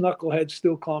that these knuckleheads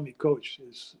still call me Coach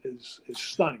is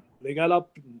stunning. They got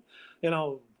up,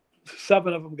 and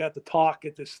 7 of them got to talk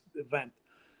at this event,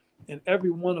 and every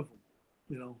one of them,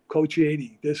 Coach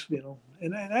Adey,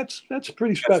 and that's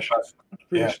pretty special. That's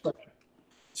pretty special.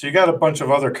 So you got a bunch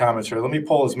of other comments here. Let me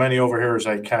pull as many over here as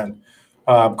I can.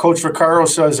 Coach Vaccaro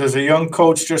says, as a young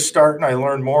coach just starting, I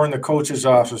learned more in the coach's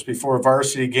office before a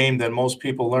varsity game than most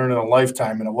people learn in a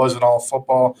lifetime, and it wasn't all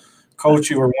football. Coach,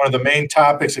 you were one of the main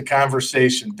topics of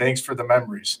conversation. Thanks for the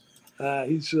memories.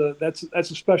 That's a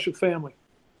special family.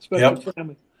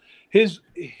 Family. His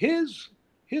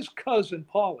cousin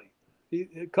Paulie,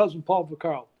 cousin Paul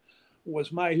Vaccaro,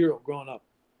 was my hero growing up.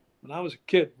 When I was a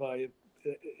kid,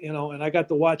 and I got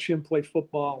to watch him play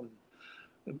football. And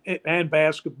and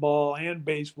basketball and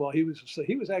baseball. He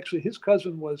was actually, his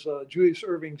cousin was Julius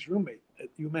Erving's roommate at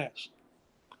UMass.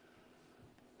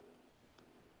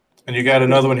 And you got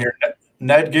another one here.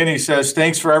 Ned Guinea says,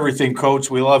 "Thanks for everything, Coach.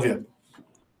 We love you."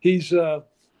 He's I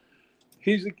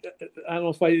don't know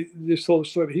if I just told the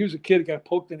story, but he was a kid that got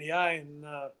poked in the eye and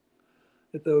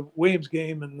at the Williams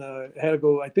game and had to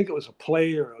go. I think it was a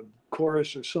play or a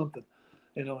chorus or something.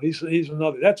 You know, he's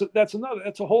another. That's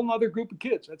a whole nother group of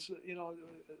kids. That's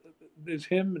there's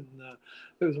him and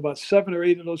there's about 7 or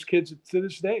 8 of those kids to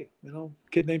this day. You know, a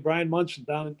kid named Brian Munson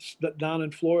down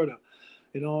in Florida.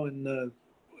 You know, and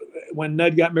when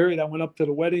Ned got married, I went up to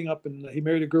the wedding he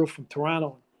married a girl from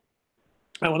Toronto.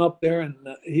 I went up there and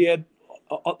he had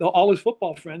all his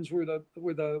football friends were the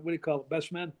what do you call it,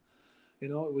 best men. You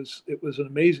know, it was an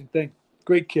amazing thing.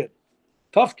 Great kid,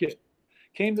 tough kid.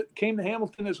 Came to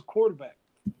Hamilton as a quarterback.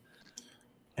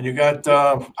 And you got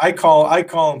I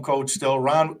call him Coach still,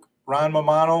 Ron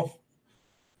Mamano.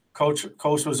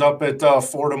 Coach was up at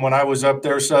Fordham when I was up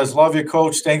there. Says, "Love you,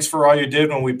 Coach. Thanks for all you did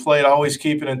when we played. Always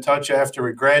keeping in touch after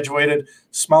we graduated.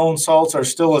 Smelling salts are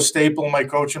still a staple in my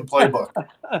coaching playbook."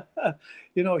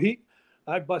 You know,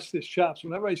 I bust his chops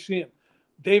whenever I see him.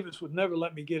 Davis would never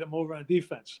let me get him over on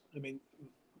defense. I mean,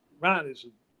 Ron is a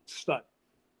stud.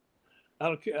 I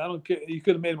don't care. You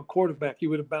could have made him a quarterback. He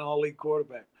would have been an all-league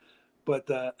quarterback. But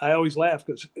I always laugh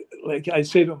because, like I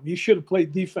say to him, you should have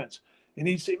played defense. And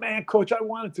he'd say, "Man, Coach, I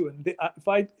wanted to." And if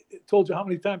I told you how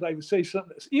many times I would say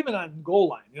something, even on goal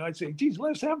line, you know, I'd say, "Geez,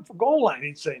 let's have him for goal line."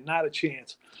 He'd say, "Not a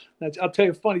chance." I'll tell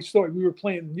you a funny story. We were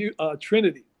playing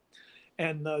Trinity.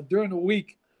 And during the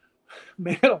week,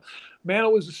 Mano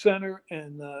was the center,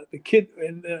 and the kid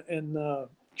and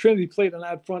Trinity played on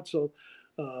that front. So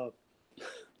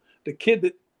the kid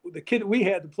that we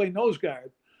had to play nose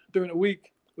guard during the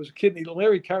week was a kid named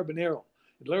Larry Carbonero.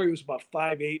 And Larry was about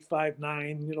 5'8",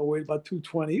 5'9", you know, weighed about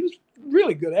 220. He was a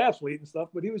really good athlete and stuff,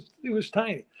 but he was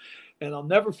tiny. And I'll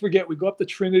never forget, we go up to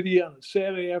Trinity on a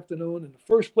Saturday afternoon, and the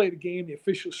first play of the game, the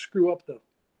officials screw up the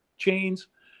chains,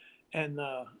 and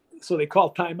so they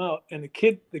called timeout. And the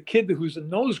kid who's a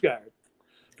nose guard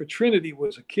for Trinity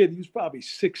was a kid. He was probably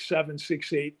 6'7",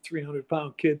 6'8",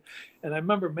 300-pound kid. And I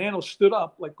remember Mano stood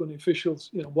up, like when the officials,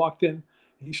 you know, walked in.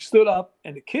 He stood up,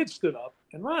 and the kid stood up.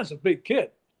 And Ron's a big kid.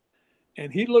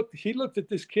 And he looked at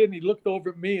this kid, and he looked over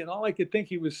at me, and all I could think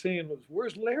he was saying was,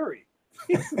 "Where's Larry?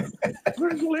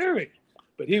 Where's Larry?"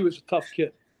 But he was a tough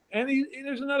kid. And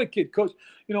there's another kid, Coach.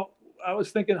 You know, I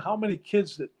was thinking how many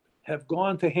kids that have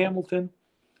gone to Hamilton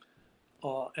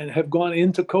and have gone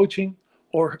into coaching,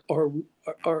 or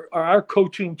our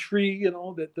coaching tree. You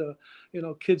know that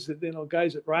kids that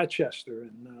guys at Rochester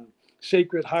and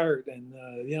Sacred Heart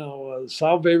and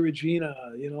Salve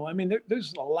Regina. You know, I mean,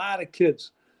 there's a lot of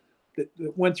kids that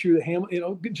went through the Hamilton. You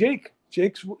know, Jake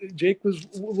was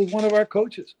one of our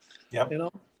coaches. Yep. You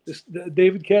know,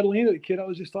 David Catalina, the kid I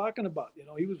was just talking about. You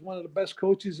know, he was one of the best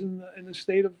coaches in the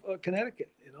state of Connecticut.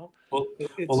 You know. Well,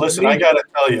 listen, amazing. I got to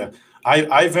tell you,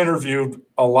 I've interviewed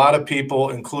a lot of people,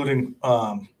 including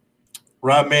Ron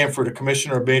Manfred, the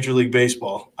commissioner of Major League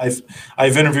Baseball.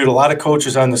 I've interviewed a lot of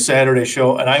coaches on the Saturday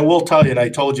show, and I will tell you, and I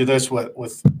told you this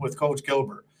with Coach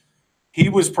Gilbert. He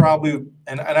was probably,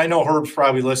 and I know Herb's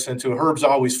probably listening to it. Herb's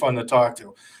always fun to talk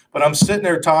to. But I'm sitting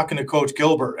there talking to Coach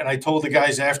Gilbert, and I told the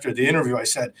guys after the interview, I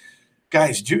said,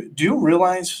 "Guys, do you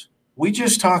realize we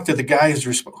just talked to the guy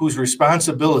whose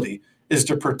responsibility is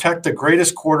to protect the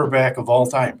greatest quarterback of all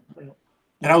time?"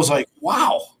 And I was like,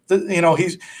 wow.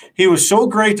 He was so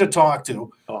great to talk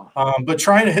to. But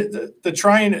trying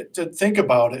to think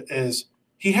about it is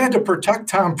he had to protect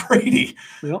Tom Brady.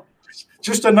 Yep.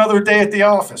 Just another day at the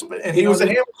office, and he was a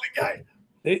Hamilton guy.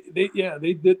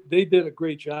 They did a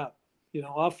great job, you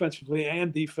know, offensively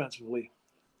and defensively.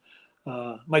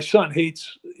 My son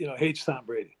hates Tom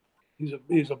Brady.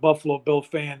 He's a Buffalo Bill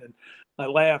fan, and I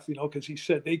laugh, you know, because he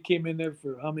said they came in there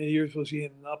for how many years was he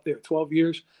in up there? 12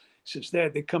 years. He says,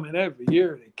 "Dad, they come in every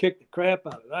year. They kick the crap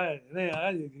out of it.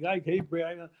 I hate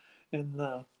Brady." And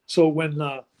so when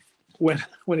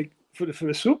for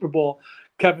the Super Bowl,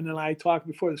 Kevin and I talked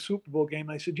before the Super Bowl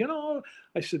game. I said,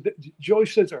 Joey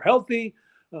says they're healthy.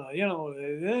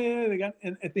 They got.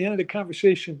 And at the end of the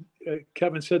conversation,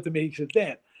 Kevin said to me, he said,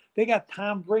 "Dad, they got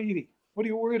Tom Brady. What are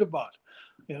you worried about?"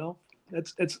 You know,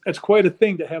 that's quite a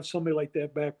thing to have somebody like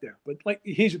that back there. But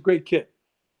he's a great kid.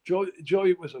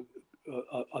 Joey was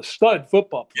a stud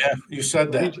football player. Yeah, you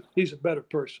said that. He's a better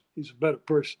person.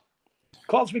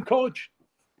 Calls me Coach.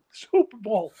 Super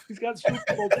Bowl. He's got a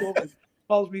Super Bowl trophy.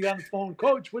 Calls me on the phone.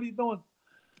 "Coach, what are you doing?"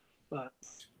 Well,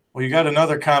 you got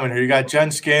another comment here. You got Jen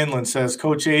Scanlon says,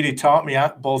 "Coach Adey taught me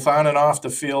both on and off the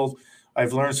field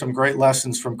I've learned some great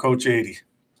lessons from Coach Adey.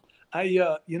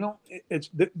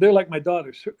 They're like my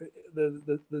daughters.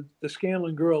 The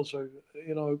Scanlon girls are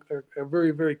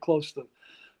very, very close to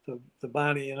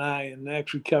Bonnie and I, and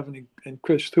actually Kevin and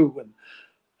Chris too. And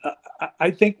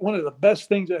I think one of the best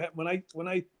things when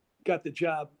I got the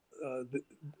job,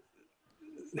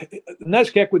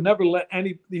 NESCAC would never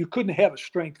you couldn't have a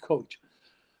strength coach.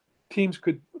 Teams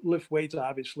could lift weights,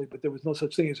 obviously, but there was no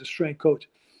such thing as a strength coach.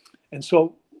 And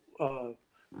so, I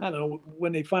don't know,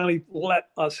 when they finally let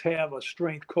us have a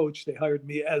strength coach, they hired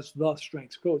me as the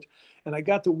strength coach. And I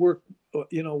got to work,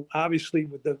 obviously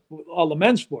with all the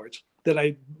men's sports that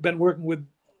I'd been working with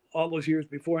all those years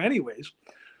before anyways,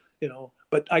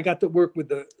 but I got to work with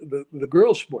the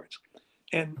girls' sports.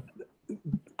 And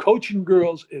coaching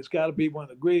girls has got to be one of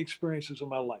the great experiences of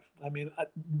my life. I mean,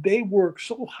 they work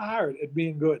so hard at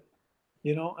being good,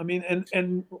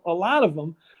 and a lot of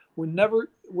them were never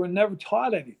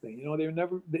taught anything.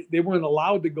 They weren't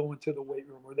allowed to go into the weight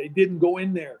room, or they didn't go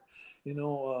in there,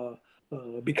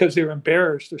 because they were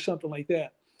embarrassed or something like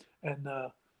that.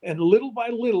 And little by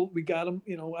little, we got them.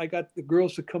 I got the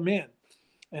girls to come in,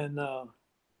 and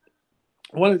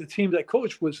one of the teams I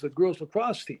coached was the girls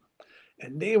lacrosse team.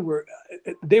 And they were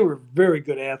very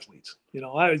good athletes.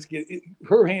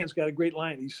 Her hand's got a great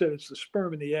line. He said it's the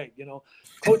sperm and the egg.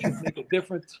 Coaches make a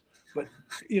difference, but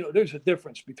there's a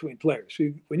difference between players.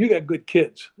 When you got good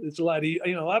kids, it's a lot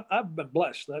easier. I've been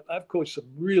blessed. I've coached some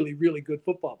really, really good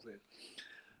football players,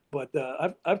 but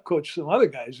I've coached some other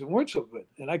guys that weren't so good,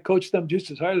 and I coached them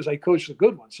just as hard as I coached the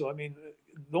good ones. So I mean,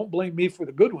 don't blame me for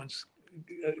the good ones,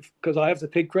 because I have to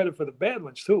take credit for the bad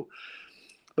ones too.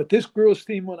 But this girls'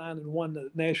 team went on and won the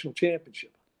national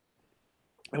championship.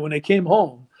 And when they came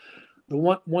home,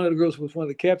 one of the girls, was one of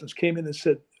the captains, came in and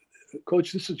said,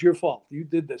 "Coach, this is your fault. You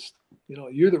did this.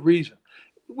 You're the reason,"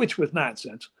 which was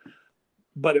nonsense.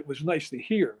 But it was nice to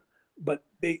hear. But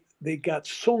they got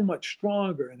so much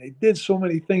stronger, and they did so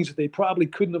many things that they probably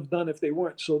couldn't have done if they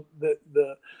weren't. So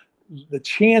the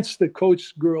chance to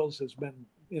coach girls has been,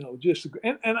 just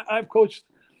and I've coached.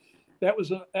 That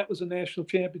was a national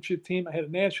championship team. I had a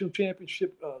national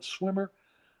championship swimmer,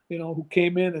 who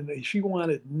came in, and she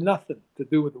wanted nothing to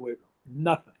do with the weight room.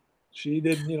 Nothing. She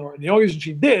didn't, and the only reason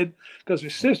she did, because her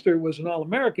sister was an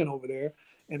All-American over there,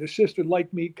 and her sister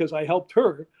liked me because I helped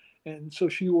her, and so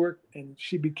she worked, and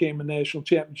she became a national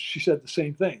champion. She said the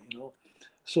same thing,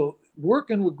 So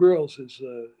working with girls is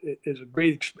a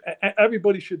great.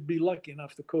 Everybody should be lucky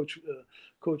enough to coach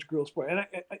girls sport. And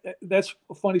that's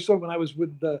a funny story. When I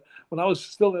was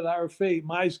still at RFA,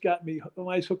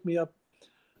 Mize hooked me up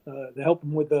to help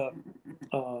him with the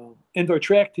indoor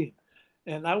track team,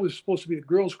 and I was supposed to be the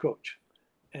girls coach.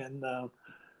 And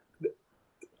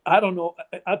I don't know.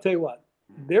 I'll tell you what.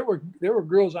 There were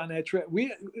girls on that track.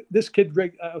 This kid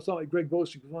Greg. I was talking like Greg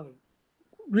Bosi, was one of the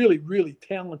really, really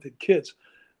talented kids.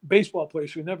 Baseball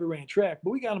players who never ran track, but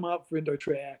we got them out for indoor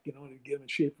track, to get them in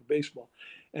shape for baseball.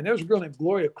 And there was a girl named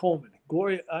Gloria Coleman.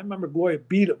 I remember Gloria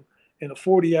beat him in a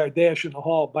 40-yard dash in the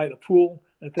hall by the pool,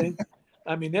 I think.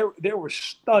 I mean, there were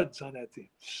studs on that team.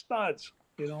 Studs,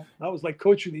 I was like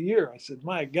coach of the year. I said,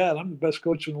 my God, I'm the best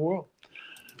coach in the world.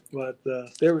 But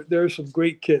there are some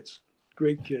great kids.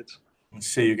 Great kids. Let's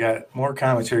see, you got more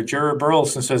comments here. Jared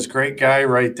Burleson says, great guy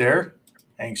right there.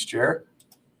 Thanks, Jared.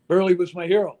 Burley was my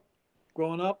hero.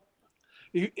 Growing up,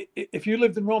 if you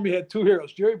lived in Rome, you had two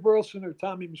heroes, Jerry Burleson or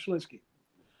Tommy Mishlinsky.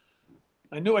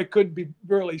 I knew I couldn't be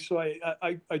Burley, so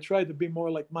I tried to be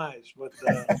more like Mize, but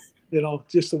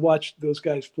just to watch those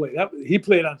guys play. He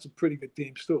played on some pretty good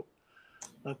teams too.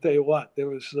 I'll tell you what, there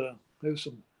was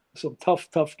some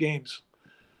tough games.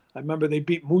 I remember they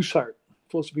beat Mooseheart,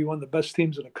 supposed to be one of the best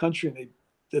teams in the country, and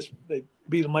they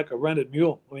beat them like a rented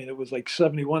mule. I mean, it was like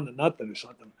 71-0 or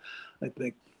something, I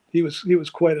think. He was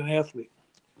quite an athlete.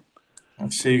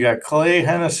 Let's see, you got Clay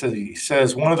Hennessy. He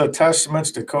says, one of the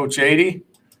testaments to Coach Adey.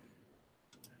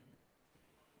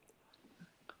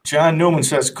 John Newman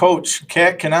says, Coach,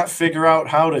 Cat cannot figure out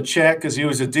how to chat because he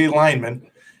was a D lineman.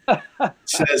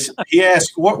 Says, he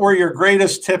asked, what were your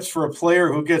greatest tips for a player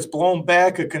who gets blown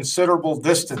back a considerable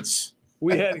distance?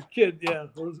 We had a kid, yeah.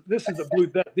 This is a blue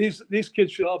death. These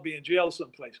kids should all be in jail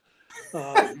someplace.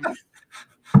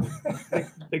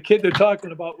 The kid they're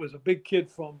talking about was a big kid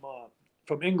from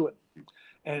England,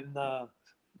 and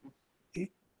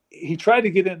he tried to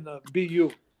get in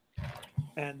BU,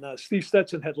 and Steve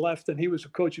Stetson had left, and he was a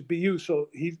coach at BU. So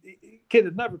kid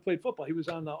had never played football. He was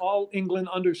on the All England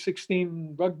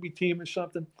under-16 rugby team or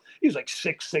something. He was like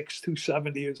 6'6",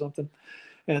 270 or something.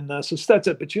 And so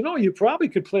Stetson, but you probably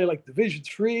could play like Division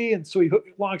III, and so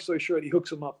long story short, he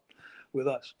hooks him up with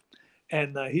us.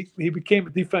 and he became a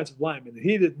defensive lineman.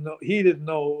 He didn't know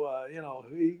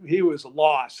he was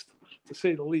lost, to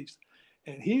say the least.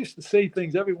 And he used to say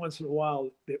things every once in a while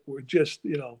that were just,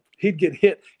 he'd get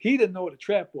hit. He didn't know what a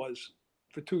trap was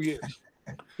for 2 years.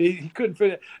 He couldn't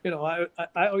fit it.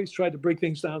 I always tried to break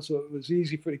things down so it was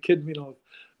easy for the kid.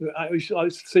 I used to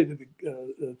say to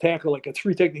the tackle, like a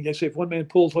three technique. I say, if one man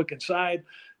pulls hook inside,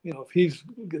 if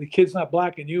the kid's not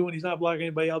blocking you and he's not blocking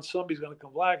anybody else, somebody's going to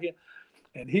come block you.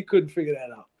 And he couldn't figure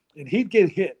that out. And he'd get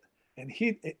hit. And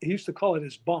he used to call it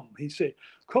his bum. He'd say,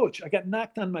 Coach, I got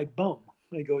knocked on my bum.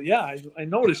 I go, yeah, I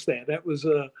noticed that. That was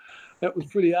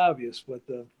pretty obvious. But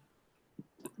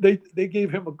they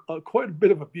gave him quite a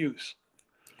bit of abuse.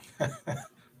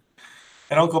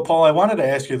 And Uncle Paul, I wanted to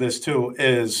ask you this too,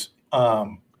 is,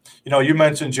 you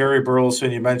mentioned Jerry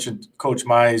Burleson, you mentioned Coach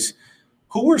Mize.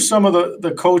 Who were some of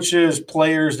the coaches,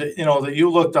 players that, that you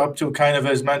looked up to kind of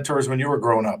as mentors when you were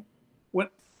growing up?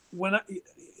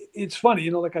 It's funny,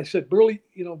 like I said, Burley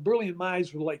and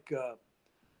Mize were like,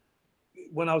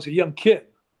 when I was a young kid,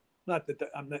 not that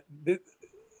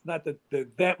they're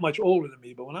that much older than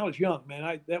me, but when I was young,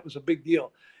 man, that was a big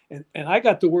deal. And I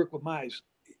got to work with Mize.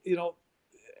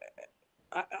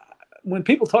 When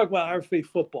people talk about RFA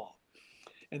football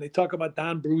and they talk about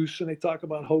Don Bruce and they talk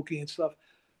about Hokie and stuff,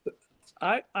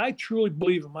 I truly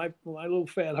believe in my little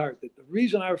fat heart that the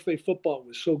reason RFA football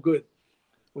was so good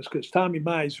was because Tommy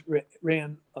Mize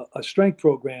ran a strength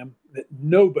program that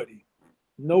nobody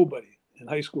in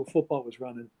high school football was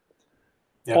running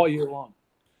all year long.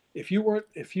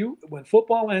 When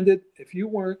football ended, if you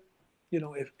weren't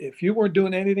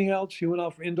doing anything else, you went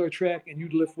out for indoor track and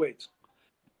you'd lift weights.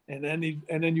 And then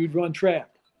you'd run track.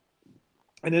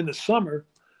 And in the summer,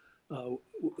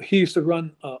 he used to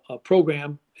run a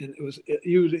program, and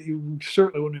you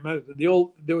certainly wouldn't remember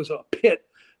there was a pit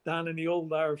down in the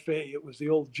old RFA. It was the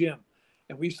old gym,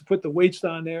 and we used to put the weights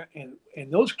down there.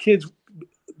 And those kids,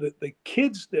 the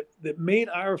kids that made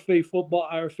RFA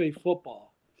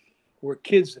football, were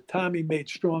kids that Tommy made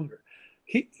stronger.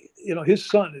 His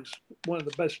son is one of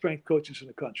the best strength coaches in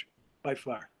the country by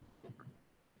far.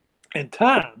 And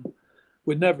Tom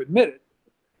would never admit it.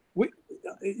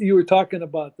 You were talking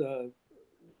about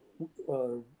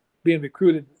being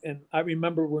recruited, and I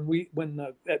remember when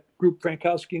that group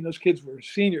Frankowski and those kids were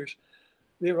seniors,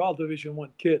 they were all Division I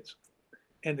kids,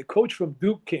 and the coach from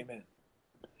Duke came in,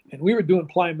 and we were doing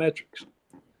plyometrics,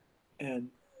 and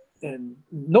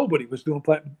nobody was doing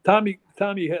Tommy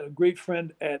had a great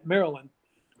friend at Maryland,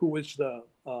 who was the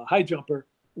high jumper,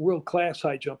 world-class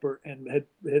high jumper, and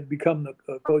had become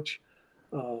the coach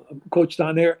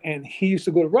down there, and he used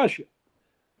to go to Russia.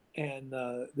 And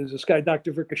there's this guy,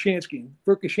 Dr. Verkhoshansky.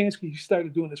 Verkhoshansky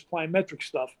started doing this plyometric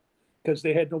stuff because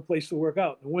they had no place to work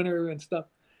out in the winter and stuff.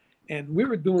 And we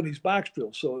were doing these box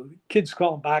drills. So kids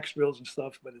call them box drills and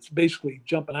stuff, but it's basically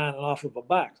jumping on and off of a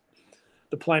box.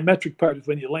 The plyometric part is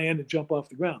when you land and jump off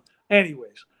the ground.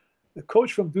 Anyways, the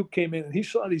coach from Duke came in and he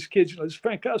saw these kids. This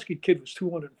Frankowski kid was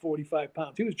 245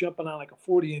 pounds. He was jumping on like a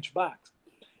 40-inch box.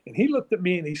 And he looked at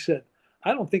me and he said,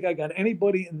 I don't think I got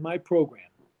anybody in my program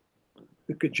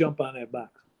that could jump on that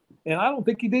box. And I don't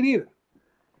think he did either.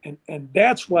 And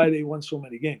that's why they won so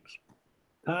many games.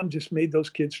 Tom just made those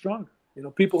kids stronger.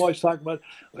 People always talk about,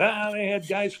 they had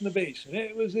guys from the base, and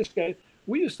it was this guy.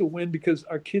 We used to win because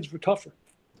our kids were tougher,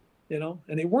 and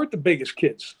they weren't the biggest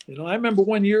kids. I remember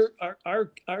one year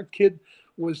our kid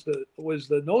was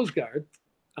the nose guard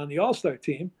on the All-Star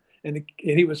team, and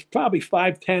he was probably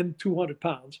 5'10", 200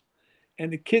 pounds.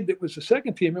 And the kid that was the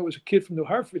second teamer was a kid from New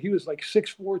Hartford. He was like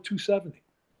 6'4", 270,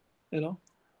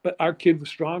 But our kid was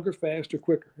stronger, faster,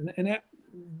 quicker. And that,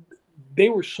 they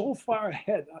were so far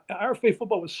ahead. RFA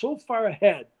football was so far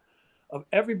ahead of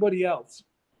everybody else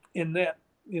in that,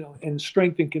 in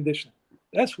strength and conditioning.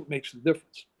 That's what makes the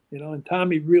difference, and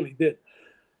Tommy really did.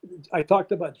 I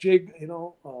talked about Jig,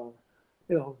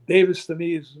 Davis to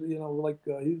me is,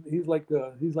 he's like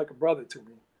a brother to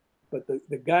me. But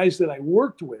the guys that I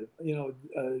worked with,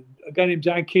 a guy named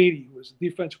John Cady, who was the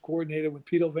defensive coordinator when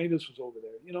Pete Alvanus was over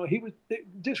there. He was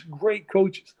just great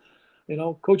coaches.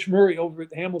 Coach Murray over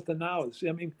at Hamilton now is.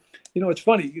 It's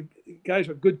funny. Guys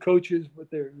are good coaches,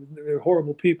 but they're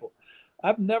horrible people.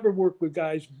 I've never worked with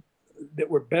guys that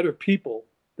were better people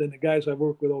than the guys I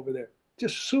worked with over there.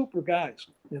 Just super guys,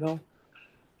 and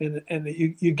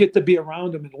you get to be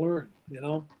around them and learn.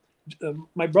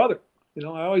 My brother, I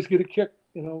always get a kick.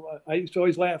 I used to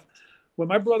always laugh when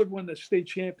my brother won the state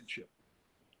championship.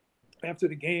 After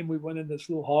the game, we went in this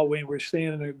little hallway and we were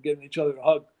standing there giving each other a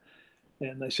hug.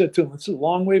 And I said to him, it's a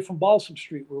long way from Balsam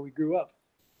Street where we grew up.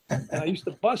 And I used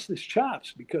to bust his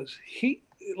chops because he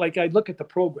like I look at the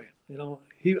program,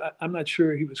 I'm not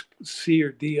sure he was C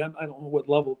or D. I don't know what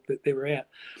level that they were at,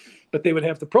 but they would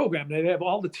have the program. They'd have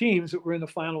all the teams that were in the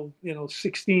final,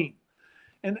 16.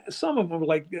 And some of them were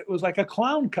like, it was like a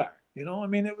clown car, I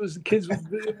mean, it was the kids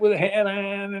with a hat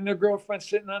on and their girlfriend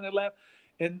sitting on their lap.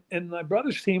 And my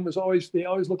brother's team they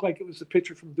always looked like it was the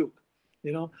pitcher from Duke.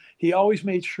 He always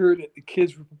made sure that the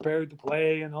kids were prepared to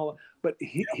play and all, but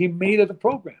he made it a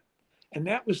program. And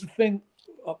that was the thing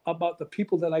about the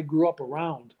people that I grew up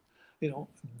around.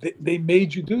 They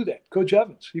made you do that. Coach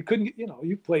Evans, you couldn't,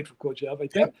 you played for Coach Evans,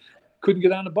 I think, yep. Couldn't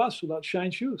get on the bus without shine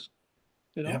shoes.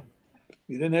 Yep.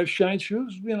 You didn't have shine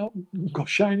shoes, go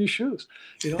shine your shoes,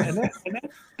 and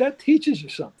that teaches you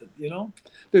something,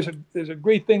 There's a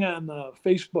great thing on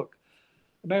Facebook.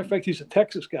 As a matter of fact, he's a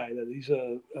Texas guy. He's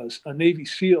a Navy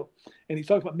SEAL, and he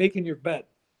talks about making your bed.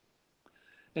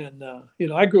 And,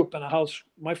 I grew up in a house.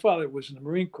 My father was in the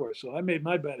Marine Corps, so I made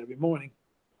my bed every morning.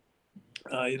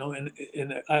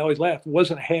 And I always laughed. It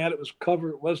wasn't a hat. It was a cover.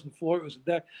 It wasn't the floor. It was a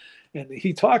deck. And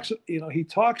he talks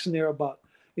in there about,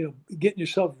 getting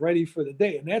yourself ready for the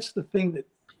day. And that's the thing that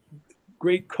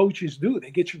great coaches do.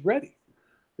 They get you ready.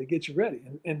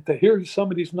 And to hear some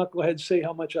of these knuckleheads say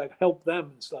how much I've helped them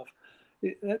and stuff,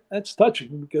 that's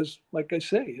touching because, like I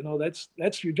say,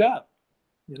 that's your job.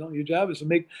 Your job is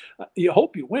to you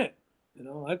hope you win.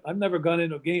 I've never gone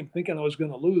into a game thinking I was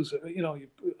going to lose.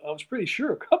 I was pretty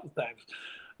sure a couple of times.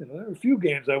 There were a few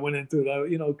games I went into.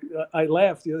 I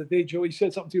laughed the other day. Joey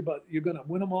said something to you about you're going to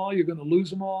win them all, you're going to lose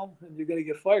them all, and you're going to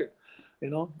get fired.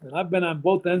 And I've been on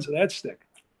both ends of that stick.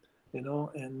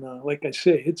 And like I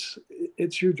say,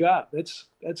 it's your job. That's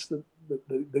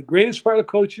the greatest part of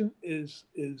coaching is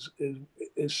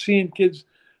seeing kids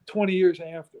 20 years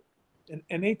after.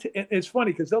 And it's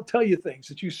funny because they'll tell you things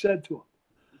that you said to them,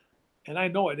 and I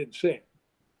know I didn't say it,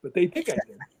 but they think I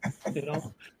did,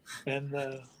 And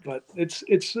but it's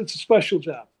a special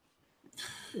job.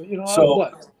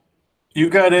 So you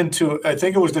got into, I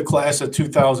think it was the class of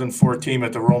 2014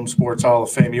 at the Rome Sports Hall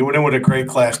of Fame. You went in with a great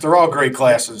class. They're all great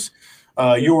classes.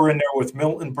 You were in there with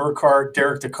Milton Burkhart,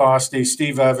 Derek DeCoste,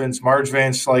 Steve Evans, Marge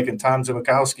Van Slyke, and Tom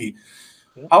Zimikowski.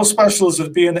 Yeah. How special is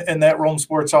it being in that Rome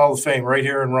Sports Hall of Fame right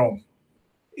here in Rome?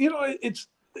 It's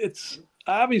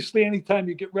obviously anytime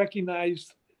you get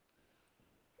recognized,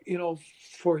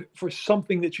 for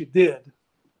something that you did,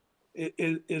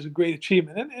 it is a great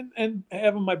achievement. And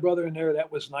having my brother in there,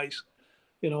 that was nice,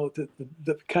 to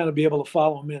kind of be able to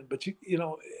follow him in. But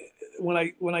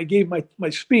when I gave my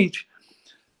speech,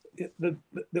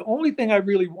 the only thing I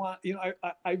really want,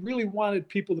 I really wanted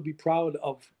people to be proud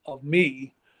of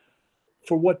me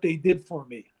for what they did for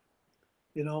me.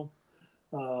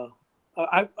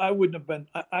 I wouldn't have been.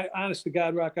 I honest to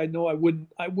God, Rock, I know I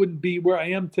wouldn't be where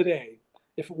I am today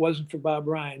if it wasn't for Bob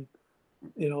Ryan,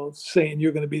 saying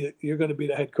you're going to be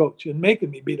the head coach and making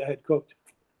me be the head coach,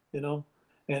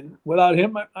 And without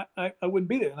him, I wouldn't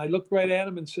be there. And I looked right at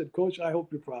him and said, Coach, I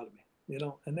hope you're proud of me,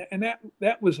 And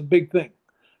that was a big thing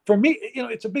for me.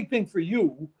 It's a big thing for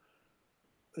you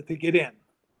to get in,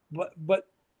 but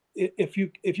if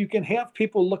you can have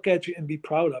people look at you and be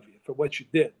proud of you for what you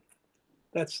did.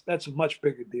 That's a much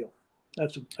bigger deal.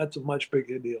 That's a much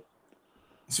bigger deal.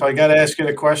 So I got to ask you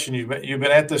the question. You've been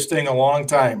at this thing a long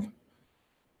time.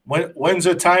 When's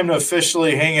the time to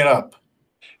officially hang it up?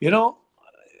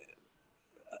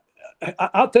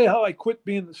 I'll tell you how I quit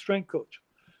being the strength coach.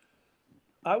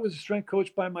 I was a strength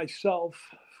coach by myself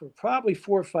for probably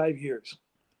 4 or 5 years.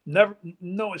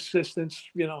 No assistants.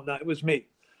 It was me.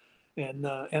 And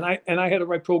I had to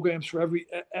write programs for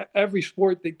every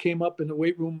sport that came up in the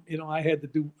weight room. I had to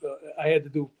do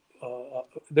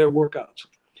their workouts,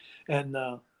 and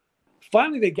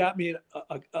finally they got me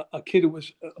a kid who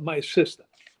was my assistant.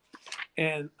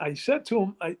 And I said to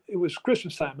him, it was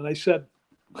Christmas time, and I said,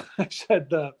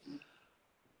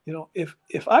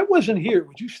 if I wasn't here,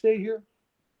 would you stay here?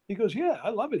 He goes, yeah, I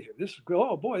love it here. This is great.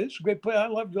 Oh boy, this is a great place. I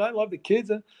love the kids.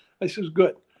 And I said,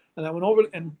 good. And I went over,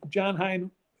 and John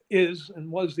Hine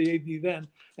was the AD then.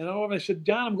 And I went over and I said,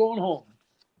 John, I'm going home.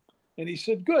 And he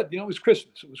said, good. It was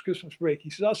Christmas. It was Christmas break. He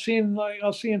said, I'll see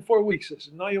you in 4 weeks. I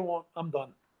said, no, you won't. I'm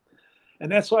done.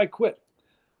 And that's how I quit.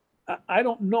 I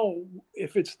don't know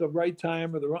if it's the right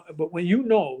time or the wrong, but when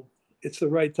it's the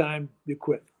right time, you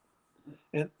quit.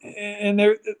 And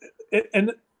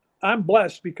I'm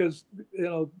blessed because,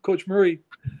 Coach Murray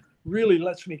really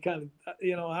lets me kind of,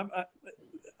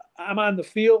 I'm on the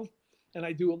field and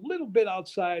I do a little bit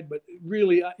outside, but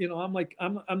really, I'm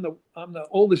the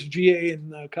oldest GA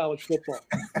in college football.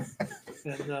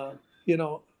 And,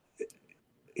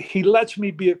 he lets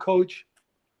me be a coach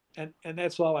and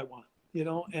that's all I want.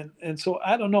 and so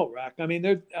I don't know, Rock. I mean,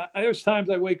 there's times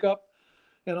I wake up,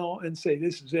 and say,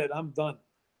 this is it, I'm done.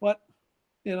 What?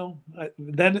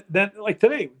 Then like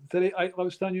today I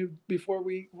was telling you before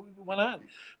we went on.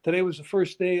 Today was the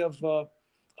first day of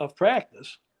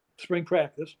practice, spring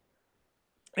practice,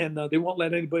 and they won't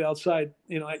let anybody outside.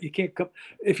 You can't come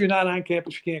if you're not on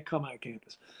campus. You can't come on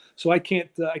campus. So I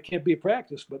can't be at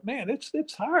practice. But man,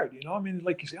 it's hard. I mean,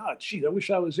 like you say, oh, geez, I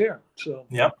wish I was there. So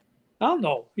Yep. I'll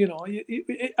know.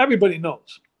 Everybody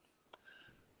knows.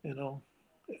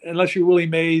 Unless you're Willie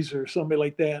Mays or somebody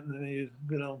like that, and then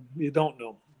you don't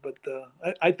know. But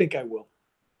I think I will.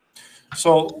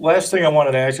 So last thing I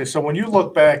wanted to ask you. So when you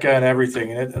look back on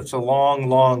everything, and it's a long,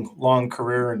 long, long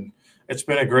career, and it's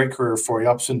been a great career for you,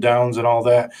 ups and downs and all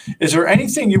that. Is there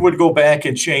anything you would go back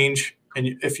and change? And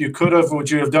if you could have, would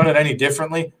you have done it any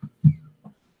differently?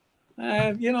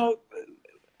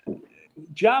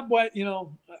 Job-wise,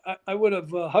 I would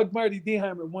have hugged Marty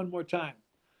Deheimer one more time.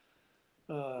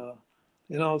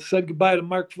 Said goodbye to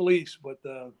Mark Felice, but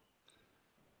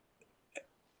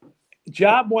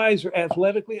job-wise or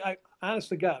athletically, honest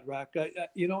to God, Rock,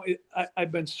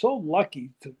 I've been so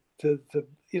lucky to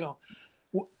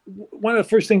one of the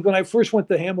first things when I first went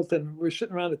to Hamilton, we were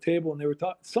sitting around the table and they were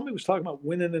somebody was talking about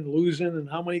winning and losing and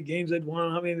how many games they'd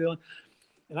won, how many they won.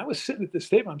 And I was sitting at this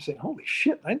table. I'm saying, "Holy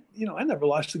shit! I never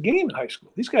lost a game in high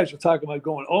school." These guys were talking about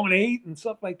going 0-8 and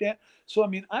stuff like that. So I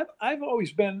mean, I've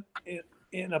always been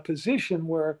in a position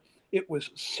where it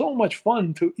was so much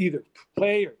fun to either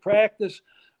play or practice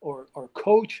or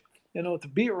coach. To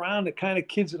be around the kind of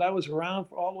kids that I was around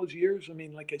for all those years. I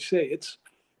mean, like I say, it's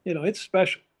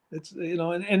special. It's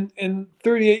and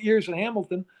 38 years in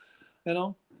Hamilton.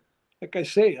 Like I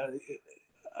say.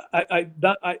 I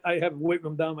have a weight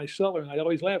room down my cellar, and I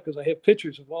always laugh because I have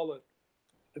pictures of all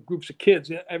the groups of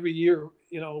kids every year.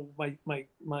 My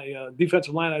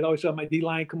defensive line, I'd always have my D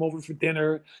line come over for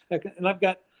dinner, and I've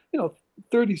got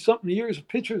 30 something years of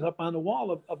pictures up on the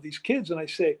wall of these kids, and I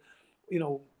say,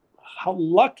 how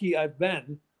lucky I've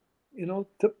been,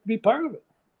 to be part of it.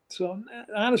 So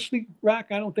honestly, Rock,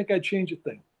 I don't think I'd change a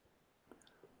thing.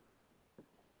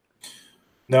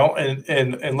 No,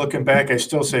 and looking back, I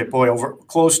still say, boy, over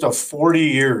close to 40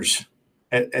 years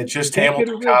at just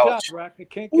Hamilton College. Job, Rock. I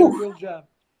can't get a real job.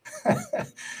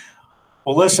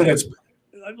 Well, listen,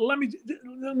 let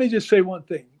me just say one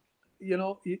thing.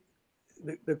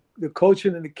 The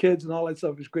coaching and the kids and all that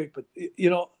stuff is great, but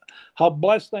how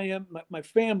blessed I am. My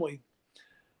family,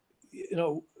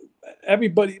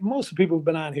 everybody, most of the people who've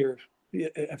been on here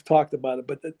have talked about it,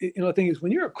 but the thing is,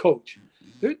 when you're a coach,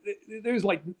 there's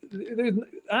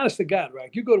honest to God, right?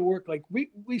 You go to work like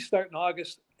we start in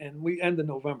August and we end in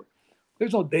November.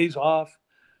 There's no days off.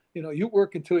 You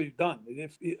work until you're done.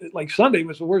 If like Sunday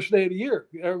was the worst day of the year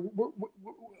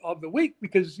of the week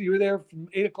because you were there from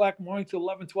 8 o'clock in the morning to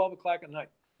 11, 12 o'clock at night,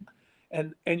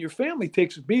 and your family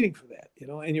takes a beating for that.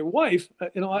 And your wife.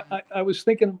 I was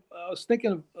thinking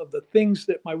of the things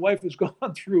that my wife has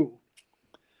gone through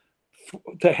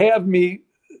to have me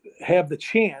have the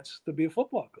chance to be a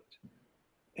football coach.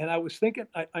 And I was thinking,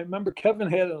 I remember Kevin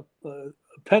had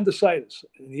appendicitis,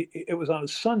 and it was on a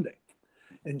Sunday,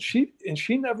 and she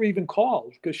never even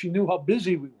called because she knew how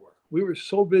busy we were. We were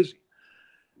so busy.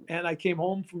 And I came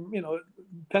home from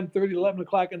 10:30, 11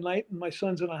 o'clock at night, and my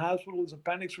son's in a hospital. His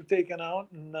appendix were taken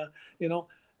out, and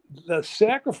the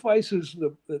sacrifices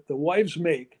that the wives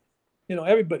make,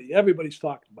 everybody's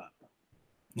talking about.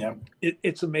 Yeah,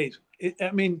 it's amazing.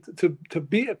 To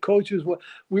be a coach is what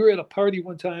we were at a party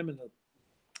one time, and the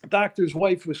doctor's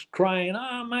wife was crying.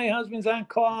 "Oh, my husband's on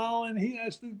call, and he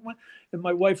has to." And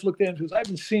my wife looked at him and says, "I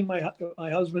haven't seen my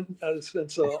husband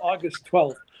since August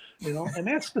 12th." And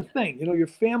that's the thing. Your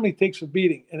family takes a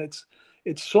beating, and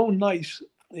it's so nice,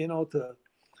 to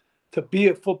be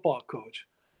a football coach.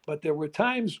 But there were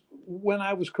times when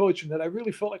I was coaching that I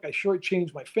really felt like I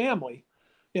shortchanged my family.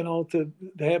 To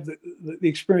have the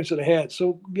experience that I had.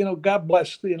 So, God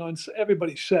bless, and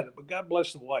everybody said it, but God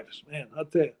bless the wives, man. I'll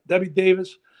tell you, Debbie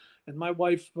Davis and my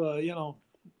wife,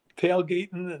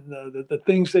 tailgating and the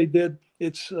things they did.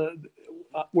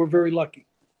 We're very lucky.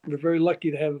 We're very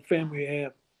lucky to have the family we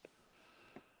have.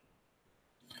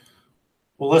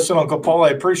 Well, listen, Uncle Paul, I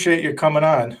appreciate you coming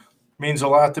on. It means a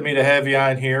lot to me to have you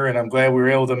on here, and I'm glad we were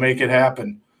able to make it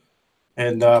happen.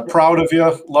 And proud of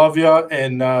you, love you,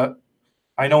 and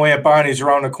I know Aunt Bonnie's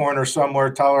around the corner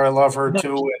somewhere. Tell her I love her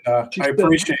too, and I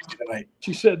appreciate you tonight.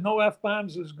 She said no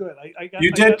F-bombs is good.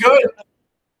 You did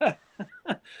good.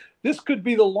 This could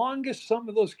be the longest some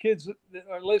of those kids that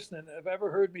are listening have ever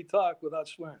heard me talk without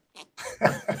swearing.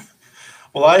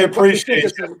 Well, I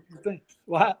appreciate you.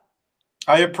 What?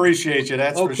 I appreciate you.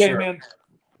 That's for sure. Okay, man.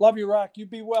 Love you, Rock. You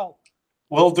be well.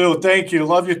 Will do. Thank you.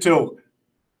 Love you too.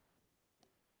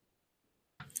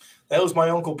 That was my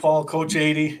Uncle Paul, Coach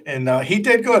Adey, and he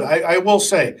did good. I will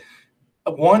say,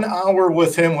 1 hour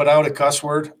with him without a cuss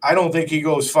word. I don't think he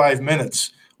goes 5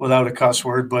 minutes without a cuss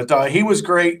word, but he was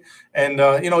great. And,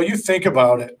 you think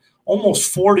about it,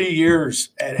 almost 40 years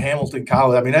at Hamilton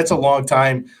College. I mean, that's a long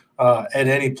time at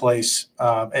any place.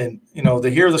 And, to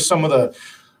hear some of the –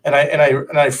 and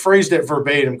I phrased it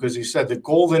verbatim because he said the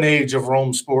golden age of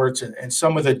Rome sports and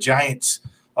some of the giants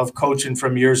of coaching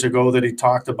from years ago that he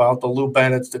talked about, the Lou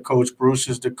Bennett's, the Coach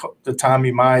Bruce's, the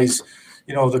Tommy Mize,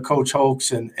 the Coach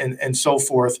Hoax and so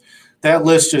forth. That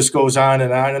list just goes on.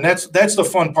 And that's the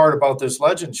fun part about this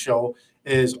Legends show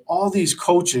is all these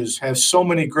coaches have so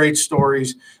many great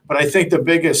stories. But I think the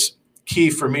biggest key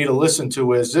for me to listen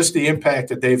to is just the impact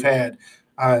that they've had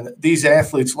on these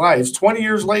athletes' lives 20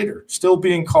 years later. Still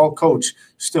being called coach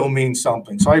still means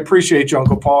something. So I appreciate you,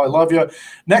 Uncle Paul. I love you.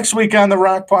 Next week on the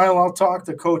Rock Pile, I'll talk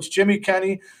to Coach Jimmy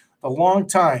Kenny, the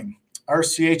longtime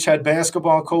RCH head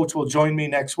basketball coach, will join me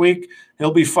next week.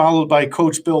 He'll be followed by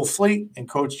Coach Bill Fleet and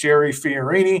Coach Jerry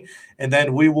Fiorini, and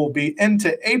then we will be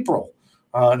into April.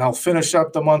 And I'll finish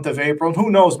up the month of April. And who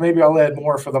knows, maybe I'll add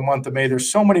more for the month of May.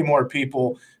 There's so many more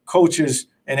people, coaches,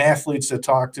 and athletes to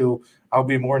talk to. I'll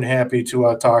be more than happy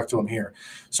to talk to them here.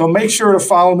 So make sure to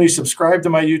follow me, subscribe to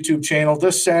my YouTube channel.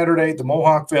 This Saturday, the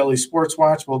Mohawk Valley Sports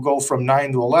Watch will go from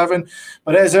 9 to 11.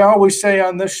 But as I always say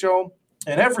on this show,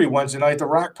 and every Wednesday night, the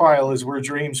Rock Pile is where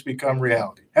dreams become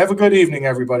reality. Have a good evening,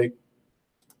 everybody.